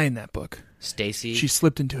not die in that book. Stacey She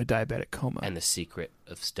slipped into a diabetic coma. and the Secret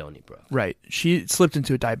of Stony Brook. Right. She slipped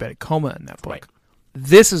into a diabetic coma in that book. Right.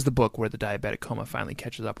 This is the book where the diabetic coma finally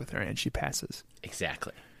catches up with her and she passes.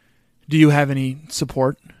 Exactly. Do you have any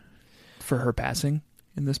support for her passing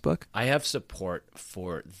in this book? I have support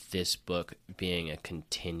for this book being a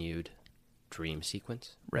continued dream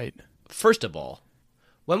sequence. Right. First of all,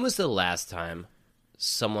 when was the last time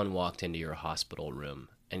someone walked into your hospital room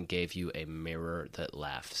and gave you a mirror that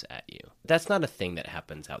laughs at you? That's not a thing that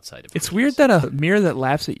happens outside of It's dreams. weird that a mirror that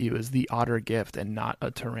laughs at you is the otter gift and not a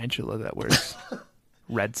tarantula that wears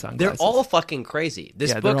red They're sunglasses. all fucking crazy. This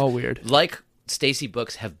Yeah, book, they're all weird. like Stacey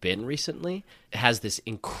books have been recently, has this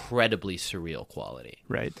incredibly surreal quality.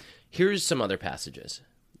 Right. Here's some other passages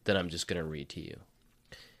that I'm just going to read to you.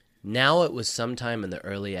 Now it was sometime in the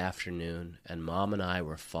early afternoon, and Mom and I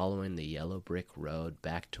were following the yellow brick road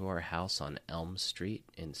back to our house on Elm Street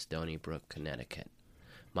in Stony Brook, Connecticut.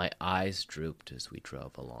 My eyes drooped as we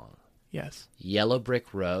drove along. Yes. Yellow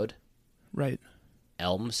brick road, Right.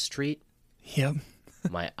 Elm Street, Yep.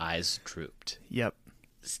 My eyes drooped. Yep.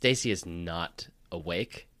 Stacey is not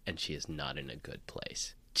awake, and she is not in a good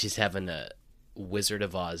place. She's having a Wizard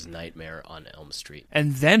of Oz nightmare on Elm Street.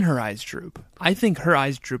 And then her eyes droop. I think her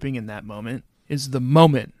eyes drooping in that moment is the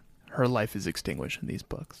moment her life is extinguished in these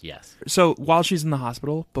books. Yes. So while she's in the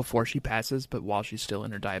hospital, before she passes, but while she's still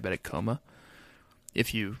in her diabetic coma,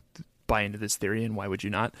 if you buy into this theory, and why would you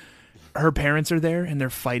not, her parents are there, and they're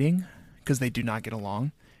fighting because they do not get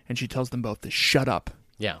along, and she tells them both to shut up.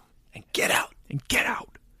 Yeah. And get out. And get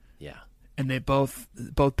out. Yeah. And they both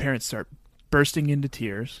parents start bursting into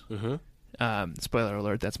tears. Mm-hmm. Spoiler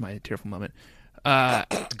alert, that's my tearful moment.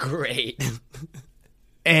 Great.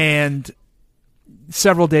 And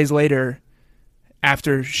several days later,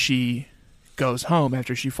 after she goes home,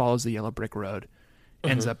 after she follows the yellow brick road,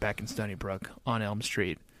 ends up back in Stony Brook on Elm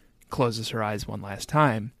Street, closes her eyes one last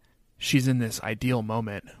time, she's in this ideal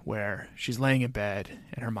moment where she's laying in bed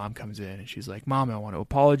and her mom comes in and she's like, Mom, I want to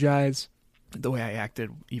apologize. The way I acted,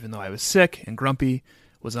 even though I was sick and grumpy,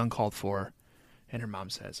 was uncalled for. And her mom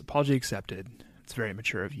says, apology accepted. It's very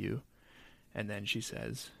mature of you. And then she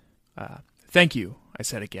says, thank you, I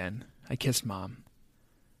said again. I kissed Mom.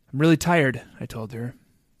 I'm really tired, I told her,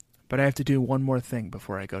 but I have to do one more thing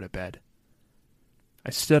before I go to bed. I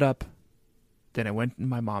stood up, then I went in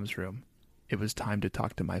my mom's room. It was time to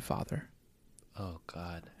talk to my father. Oh,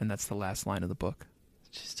 God. And that's the last line of the book.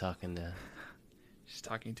 She's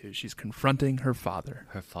confronting her father.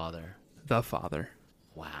 Her father. The father.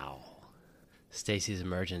 Wow. Stacey's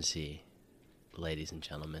emergency, ladies and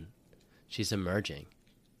gentlemen. She's emerging.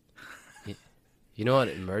 You know what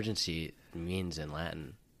emergency means in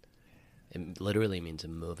Latin? It literally means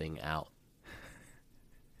moving out.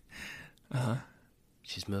 Uh-huh.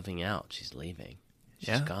 She's moving out. She's leaving.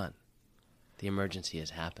 She's gone. The emergency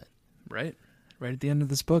has happened. Right. Right at the end of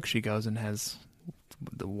this book, she goes and has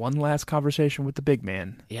the one last conversation with the big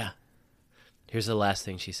man. Yeah. Here's the last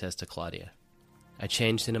thing she says to Claudia. I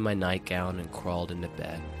changed into my nightgown and crawled into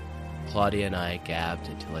bed. Claudia and I gabbed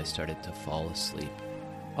until I started to fall asleep.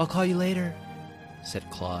 I'll call you later, said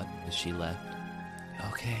Claude as she left.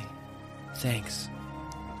 Okay, thanks.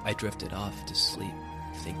 I drifted off to sleep,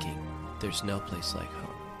 thinking, there's no place like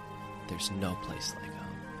home. There's no place like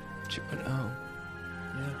home. She went home.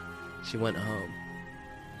 Yeah. She went home.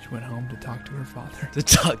 She went home to talk to her father. To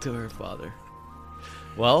talk to her father.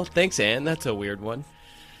 Well, thanks, Anne. That's a weird one.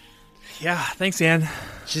 Yeah, thanks, Anne.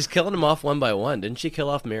 She's killing them off one by one. Didn't she kill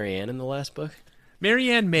off Mary Ann in the last book?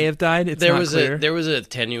 Mary Ann may have died. It's not clear. There was a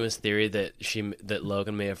tenuous theory that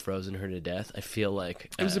Logan may have frozen her to death. I feel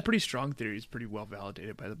like it was a pretty strong theory. It's pretty well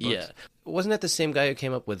validated by the books. Yeah, wasn't that the same guy who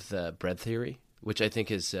came up with bread theory, which I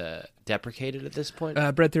think is deprecated at this point?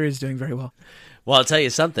 Bread theory is doing very well. Well, I'll tell you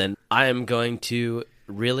something. I am going to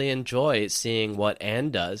really enjoy seeing what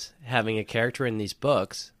Anne does, having a character in these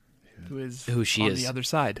books who she is on the other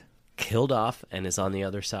side, killed off, and is on the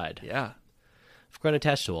other side. Yeah. I've grown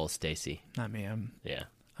attached to old Stacey. Not me. I'm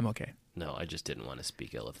okay. No, I just didn't want to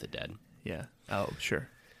speak ill of the dead. Yeah. Oh, sure.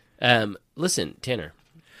 Listen, Tanner.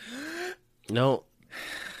 No.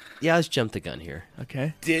 Yeah, let's jump the gun here.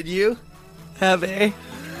 Okay. Did you have a...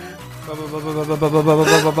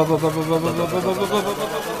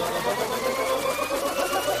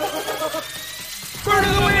 Bird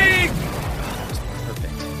of the week!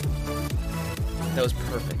 That was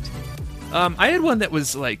perfect. I had one that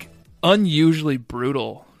was like unusually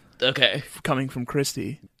brutal. Okay. Coming from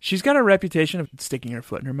Christy. She's got a reputation of sticking her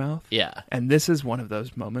foot in her mouth. Yeah. And this is one of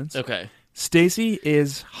those moments. Okay. Stacey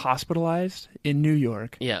is hospitalized in New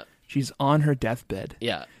York. Yeah. She's on her deathbed.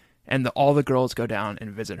 Yeah. And all the girls go down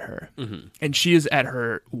and visit her. Mm-hmm. And she is at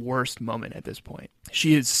her worst moment at this point.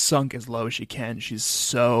 She is sunk as low as she can. She's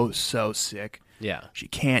so sick. Yeah. She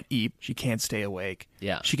can't eat. She can't stay awake.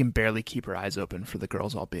 Yeah. She can barely keep her eyes open for the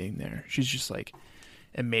girls all being there. She's just like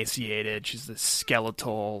emaciated. She's this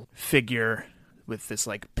skeletal figure with this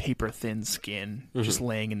like paper thin skin, just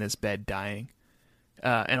laying in this bed dying.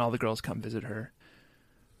 And all the girls come visit her.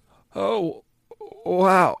 Oh,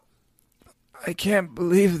 wow. I can't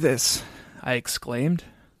believe this, I exclaimed.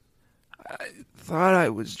 I thought I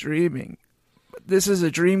was dreaming, but this is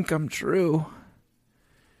a dream come true.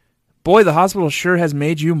 Boy, the hospital sure has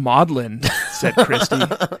made you maudlin, said Christy.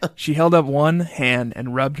 She held up one hand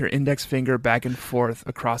and rubbed her index finger back and forth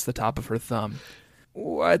across the top of her thumb.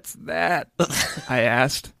 What's that? I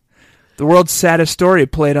asked. The world's saddest story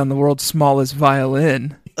played on the world's smallest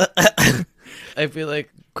violin. I feel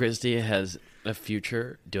like Christy has a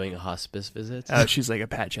future doing hospice visits. Oh, she's like a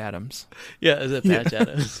Patch Adams. Yeah, is it Patch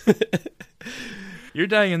Adams? You're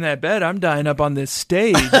dying in that bed. I'm dying up on this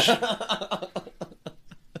stage.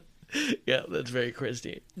 Yeah, that's very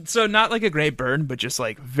Christy. So not like a great burn, but just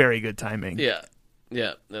like very good timing. Yeah.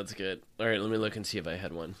 Yeah, that's good. All right, let me look and see if I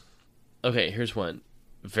had one. Okay, here's one.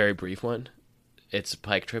 Very brief one. It's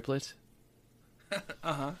Pike triplets.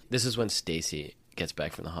 Uh-huh. This is when Stacey gets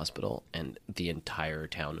back from the hospital and the entire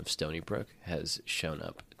town of Stony Brook has shown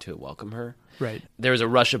up to welcome her. Right. There was a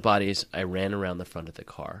rush of bodies. I ran around the front of the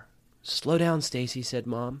car. "Slow down, Stacey," said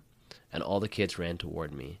Mom. And all the kids ran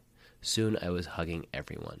toward me. Soon I was hugging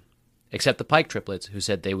everyone. Except the Pike triplets, who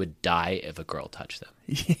said they would die if a girl touched them.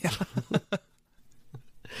 Yeah.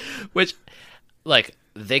 Which, like,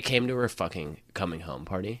 they came to her fucking coming home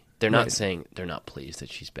party. They're not Right. saying they're not pleased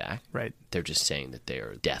that she's back. Right. They're just saying that they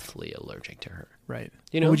are deathly allergic to her. Right.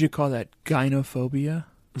 You know? What would you call that? Gynophobia?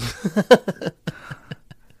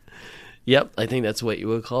 Yep, I think that's what you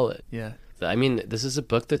would call it. Yeah. I mean, this is a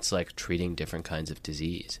book that's like treating different kinds of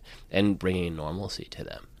disease and bringing normalcy to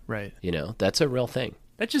them. Right. You know, that's a real thing.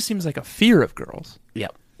 That just seems like a fear of girls.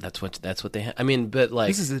 Yep, that's what they have. I mean, but like,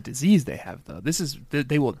 This is a disease they have, though.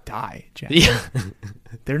 They will die, Jack. yeah.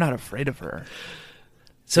 They're not afraid of her.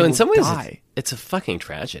 So They in will some ways, die. it's a fucking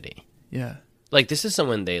tragedy. Yeah. Like, this is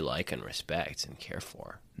someone they like and respect and care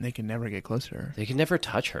for. And they can never get close to her. They can never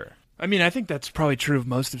touch her. I mean, I think that's probably true of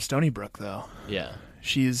most of Stony Brook, though. Yeah.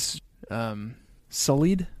 She's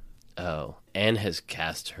sullied. Oh, Anne has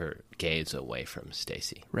cast her gaze away from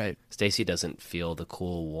Stacey. Right. Stacey doesn't feel the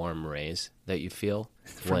cool, warm rays that you feel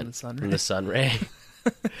From the sun from ray. the sun ray,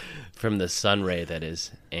 from the sun ray that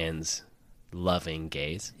is Anne's loving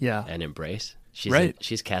gaze, Yeah. and embrace. Right.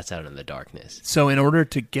 She's cast out in the darkness. So in order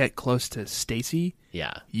to get close to Stacey,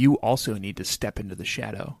 Yeah, you also need to step into the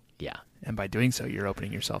shadow. yeah. And by doing so, you're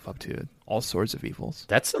opening yourself up to all sorts of evils.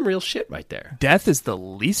 That's some real shit right there. Death is the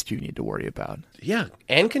least you need to worry about. Yeah,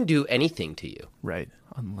 Anne can do anything to you. Right.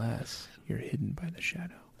 Unless you're hidden by the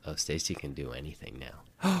shadow. Oh, Stacey can do anything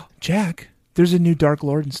now. Jack, there's a new Dark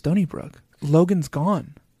Lord in Stony Brook. Logan's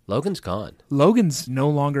gone. Logan's gone. Logan's no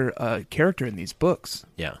longer a character in these books.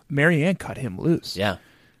 Yeah, Marianne cut him loose. yeah.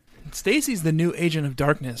 Stacy's the new agent of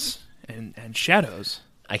darkness and shadows.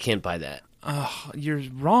 I can't buy that. You're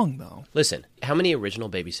wrong, though. Listen, how many original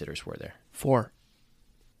babysitters were there? 4.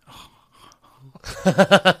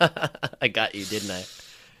 I got you, didn't I?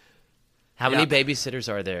 How many Yeah. babysitters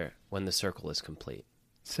are there when the circle is complete?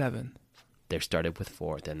 7. There started with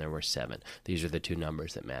 4, then there were 7. These are the 2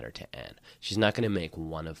 numbers that matter to Anne. She's not going to make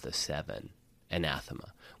one of the 7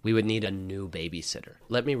 anathema. We would need a new babysitter.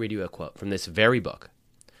 Let me read you a quote from this very book.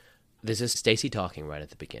 This is Stacey talking right at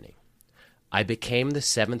the beginning. "I became the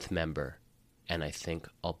 7th member, and I think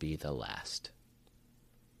I'll be the last,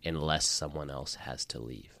 unless someone else has to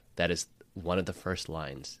leave." That is one of the first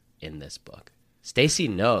lines in this book. Stacey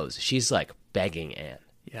knows. She's like begging Anne.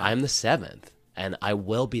 Yeah. I'm the 7th, and I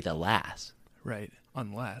will be the last. Right.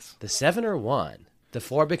 Unless. The 7 are 1. The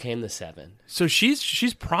 4 became the 7. So she's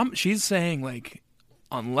saying, like,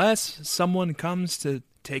 unless someone comes to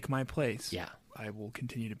take my place, Yeah. I will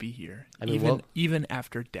continue to be here. I mean, even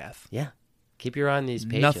after death. Yeah. Keep your eye on these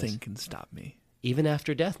pages. Nothing can stop me. Even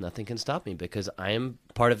after death, nothing can stop me because I am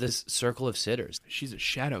part of this circle of sitters. She's a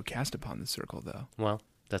shadow cast upon the circle, though. Well,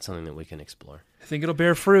 that's something that we can explore. I think it'll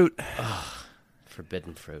bear fruit.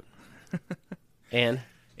 Forbidden fruit. Anne,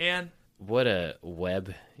 And what a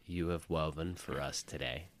web you have woven for us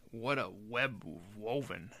today. what a web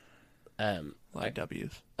woven. Like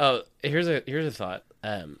W's. Oh, here's a thought.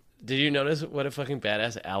 Did you notice what a fucking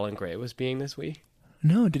badass Alan Gray was being this week?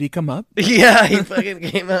 No, did he come up? Yeah, he fucking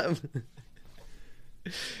came up.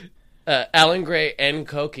 Alan Gray and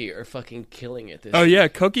Cokie are fucking killing it this Oh, yeah,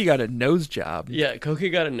 Cokie got a nose job. Yeah,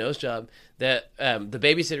 Cokie got a nose job. That the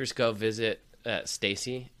babysitters go visit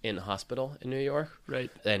Stacey in the hospital in New York. Right.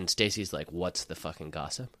 And Stacey's like, "What's the fucking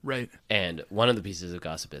gossip?" Right. And one of the pieces of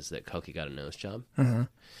gossip is that Cokie got a nose job. Uh-huh.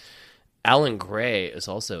 Alan Gray is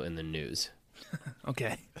also in the news.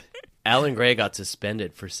 Okay. Alan Gray got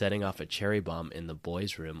suspended for setting off a cherry bomb in the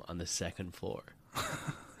boys' room on the 2nd floor.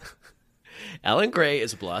 Alan Gray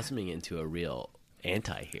is blossoming into a real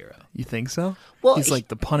anti-hero. You think so? Well, he's like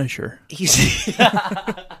the Punisher. He's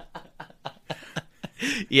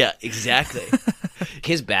yeah, exactly.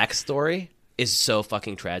 His backstory is so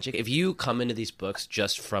fucking tragic. If you come into these books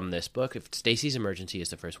just from this book, if Stacey's Emergency is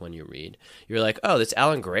the first one you read, you're like, oh, this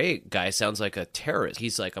Alan Gray guy sounds like a terrorist.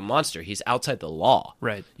 He's like a monster. He's outside the law.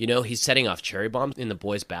 Right. You know, he's setting off cherry bombs in the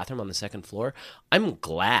boys' bathroom on the 2nd floor. I'm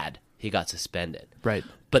glad he got suspended. Right.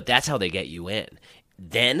 But that's how they get you in.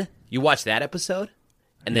 Then you watch that episode,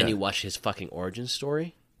 and then Yeah. you watch his fucking origin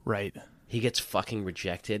story. Right. He gets fucking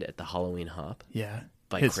rejected at the Halloween Hop Yeah.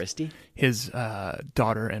 by Christy. His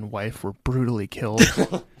daughter and wife were brutally killed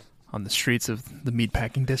on the streets of the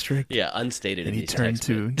meatpacking district. Yeah, unstated. And in he these turned texts,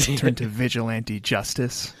 to but- turned to vigilante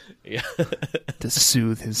justice Yeah. to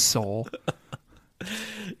soothe his soul.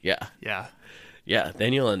 Yeah. Yeah. Yeah.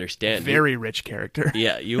 Then you'll understand. Very rich character.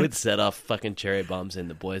 Yeah, you would set off fucking cherry bombs in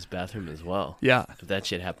the boys' bathroom as well. Yeah. If that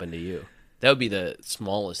shit happened to you. That would be the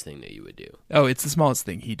smallest thing that you would do. Oh, it's the smallest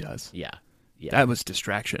thing he does. Yeah. Yeah. That was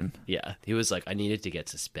distraction. Yeah. He was like, I needed to get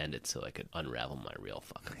suspended so I could unravel my real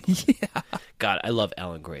fucking. Yeah. God, I love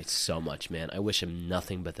Alan Gray so much, man. I wish him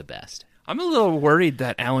nothing but the best. I'm a little worried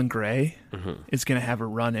that Alan Gray Mm-hmm. is going to have a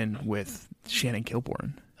run-in with Shannon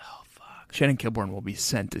Kilborn. Oh, fuck. Shannon Kilborn will be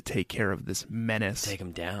sent to take care of this menace, Take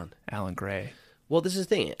him down. Alan Gray. Well, this is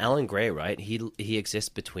the thing. Alan Gray, right? He exists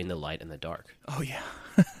between the light and the dark. Oh, yeah.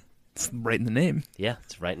 It's right in the name. Yeah,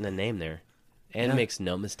 it's right in the name there. And Yeah. makes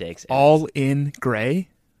no mistakes. And All in Gray?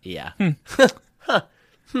 yeah.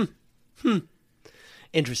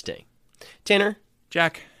 Interesting. Tanner,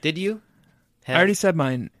 Jack, did you I already said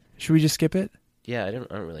mine. Should we just skip it? Yeah, I don't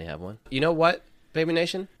really have one. You know what, Baby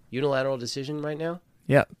Nation? Unilateral decision right now.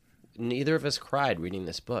 Yeah. Neither of us cried reading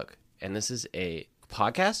this book. And this is a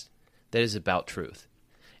podcast that is about truth.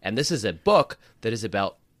 And this is a book that is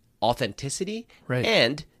about authenticity. Right.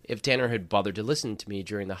 And if Tanner had bothered to listen to me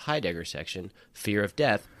during the Heidegger section, fear of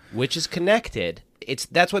death, which is connected.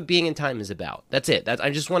 That's what being in time is about. That's it. I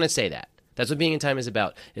just want to say that. That's what being in time is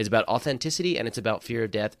about. It's about authenticity and it's about fear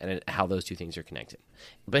of death and how those two things are connected.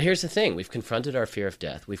 But here's the thing. We've confronted our fear of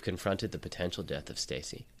death. We've confronted the potential death of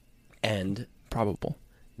Stacey. And Probable.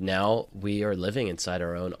 now we are living inside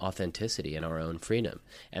our own authenticity and our own freedom.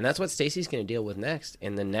 And that's what Stacey's going to deal with next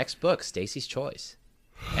in the next book, Stacey's Choice.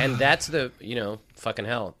 And that's the, fucking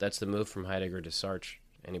hell. That's the move from Heidegger to Sartre.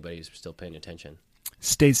 Anybody who's still paying attention.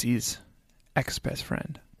 Stacey's ex-best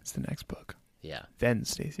friend. It's the next book. Yeah. Then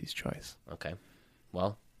Stacey's Choice. Okay.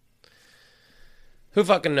 Well, who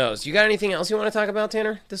fucking knows? You got anything else you want to talk about,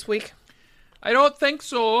 Tanner, this week? I don't think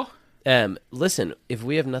so. Listen, if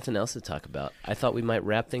we have nothing else to talk about, I thought we might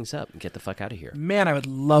wrap things up and get the fuck out of here. Man, I would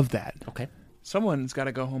love that. Okay. Someone's got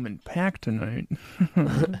to go home and pack tonight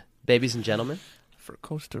Babies and gentlemen, for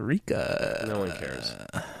Costa Rica. no one cares.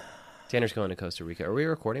 Tanner's going to Costa Rica. Are we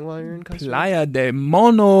recording while you're in Costa Rica? Playa de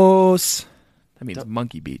Monos. That means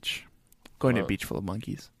monkey beach. Going to a beach full of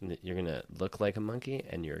monkeys. You're going to look like a monkey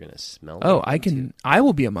and you're going to smell Oh, like I one, can. too. I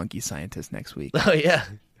will be a monkey scientist next week. Oh, yeah.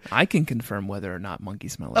 I can confirm whether or not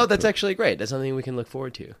monkeys smell like Oh, that's poop. actually great. That's something we can look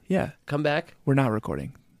forward to. Yeah, Come back. we're not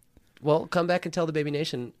recording. Well, come back and tell the Baby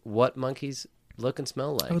Nation what monkeys look and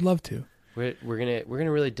smell like. I would love to. We're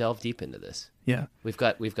gonna really delve deep into this. Yeah. We've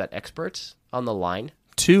got experts on the line.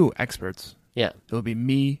 2 experts. Yeah, It will be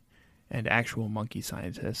me and actual monkey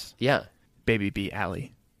scientist, yeah. Baby B.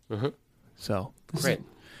 Allie. Mm-hmm. So this is Great.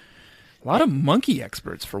 a lot of monkey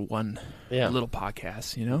experts for one Yeah. little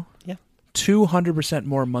podcast, you know? Yeah. 200%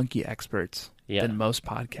 more monkey experts Yeah. than most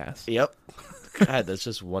podcasts. Yep. God, that's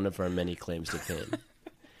just one of our many claims to fame.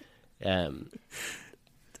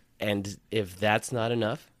 And if that's not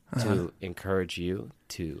enough to encourage you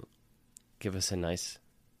to give us a nice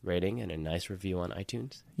rating and a nice review on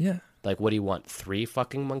iTunes, Yeah. like, what do you want? 3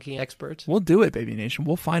 fucking monkey experts? We'll do it, Baby Nation.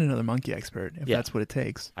 We'll find another monkey expert if Yeah. that's what it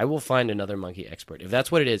takes. I will find another monkey expert. If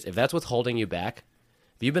that's what it is, if that's what's holding you back,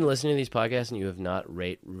 if you've been listening to these podcasts and you have not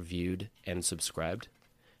reviewed, and subscribed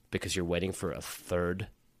because you're waiting for a 3rd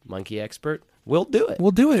monkey expert, we'll do it.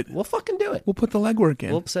 We'll do it. We'll fucking do it. We'll put the legwork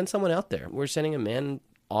in. We'll send someone out there. We're sending a man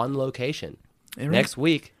on location All right. next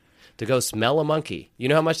week to go smell a monkey. You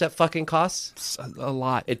know how much that fucking costs? It's a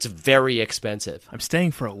lot. It's very expensive. I'm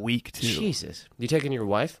staying for a week, too. Jesus. You taking your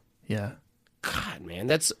wife? Yeah, God, man,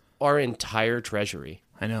 that's our entire treasury.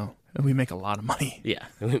 I know. And we make a lot of money. Yeah,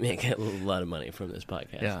 we make a lot of money from this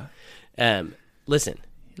podcast. Yeah. Listen,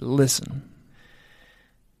 Listen.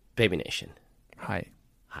 Baby Nation. Hi.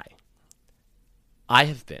 Hi. I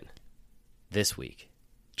have been, this week,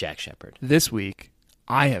 Jack Shepard. This week,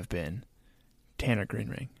 I have been Tanner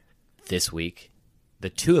Greenring. This week, the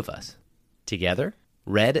 2 of us, together,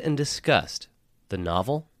 read and discussed the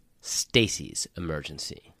novel Stacey's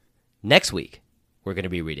Emergency. Next week, we're going to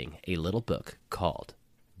be reading a little book called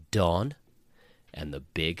Dawn and the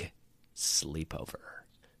Big Sleepover.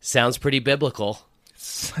 Sounds pretty biblical.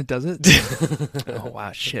 Does it? Oh,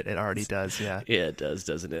 wow. Shit, it already does, yeah. Yeah, it does,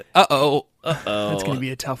 doesn't it? Uh-oh. Uh-oh. That's going to be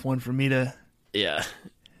a tough one for me to... Yeah.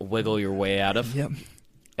 Wiggle your way out of. Yep.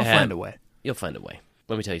 I'll find a way. You'll find a way.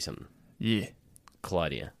 Let me tell you something. Yeah.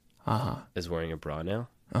 Claudia Uh-huh. is wearing a bra now.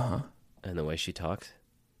 Uh-huh. And the way she talks.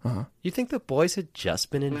 Uh-huh. You think the boys had just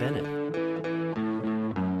been invented.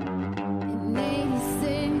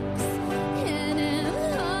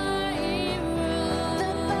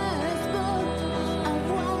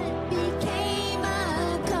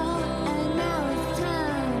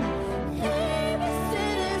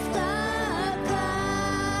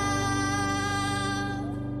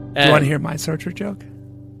 Do you want to hear my Sartre joke?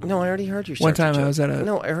 No, I already heard your Sartre One time joke. I was at a...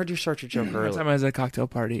 No, I heard your Sartre joke earlier. One time I was at a cocktail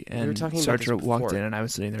party, and were talking about Sartre this walked before. in, and I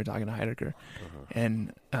was sitting there talking to Heidegger,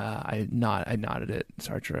 and I nodded at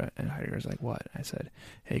Sartre, and Heidegger was like, "What?" I said,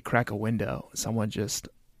 "Hey, crack a window. Someone just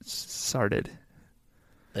sarted."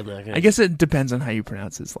 I guess it depends on how you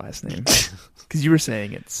pronounce his last name, because you were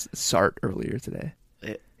saying it's Sart earlier today.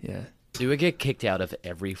 Yeah. You would get kicked out of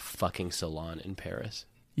every fucking salon in Paris.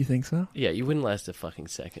 You think so? Yeah, you wouldn't last a fucking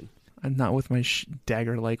second. I'm not with my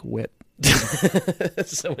dagger-like wit.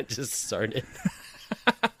 Someone just started.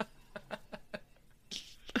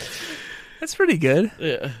 That's pretty good.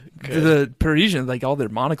 Yeah. The Parisians, like all their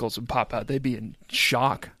monocles would pop out. They'd be in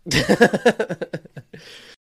shock.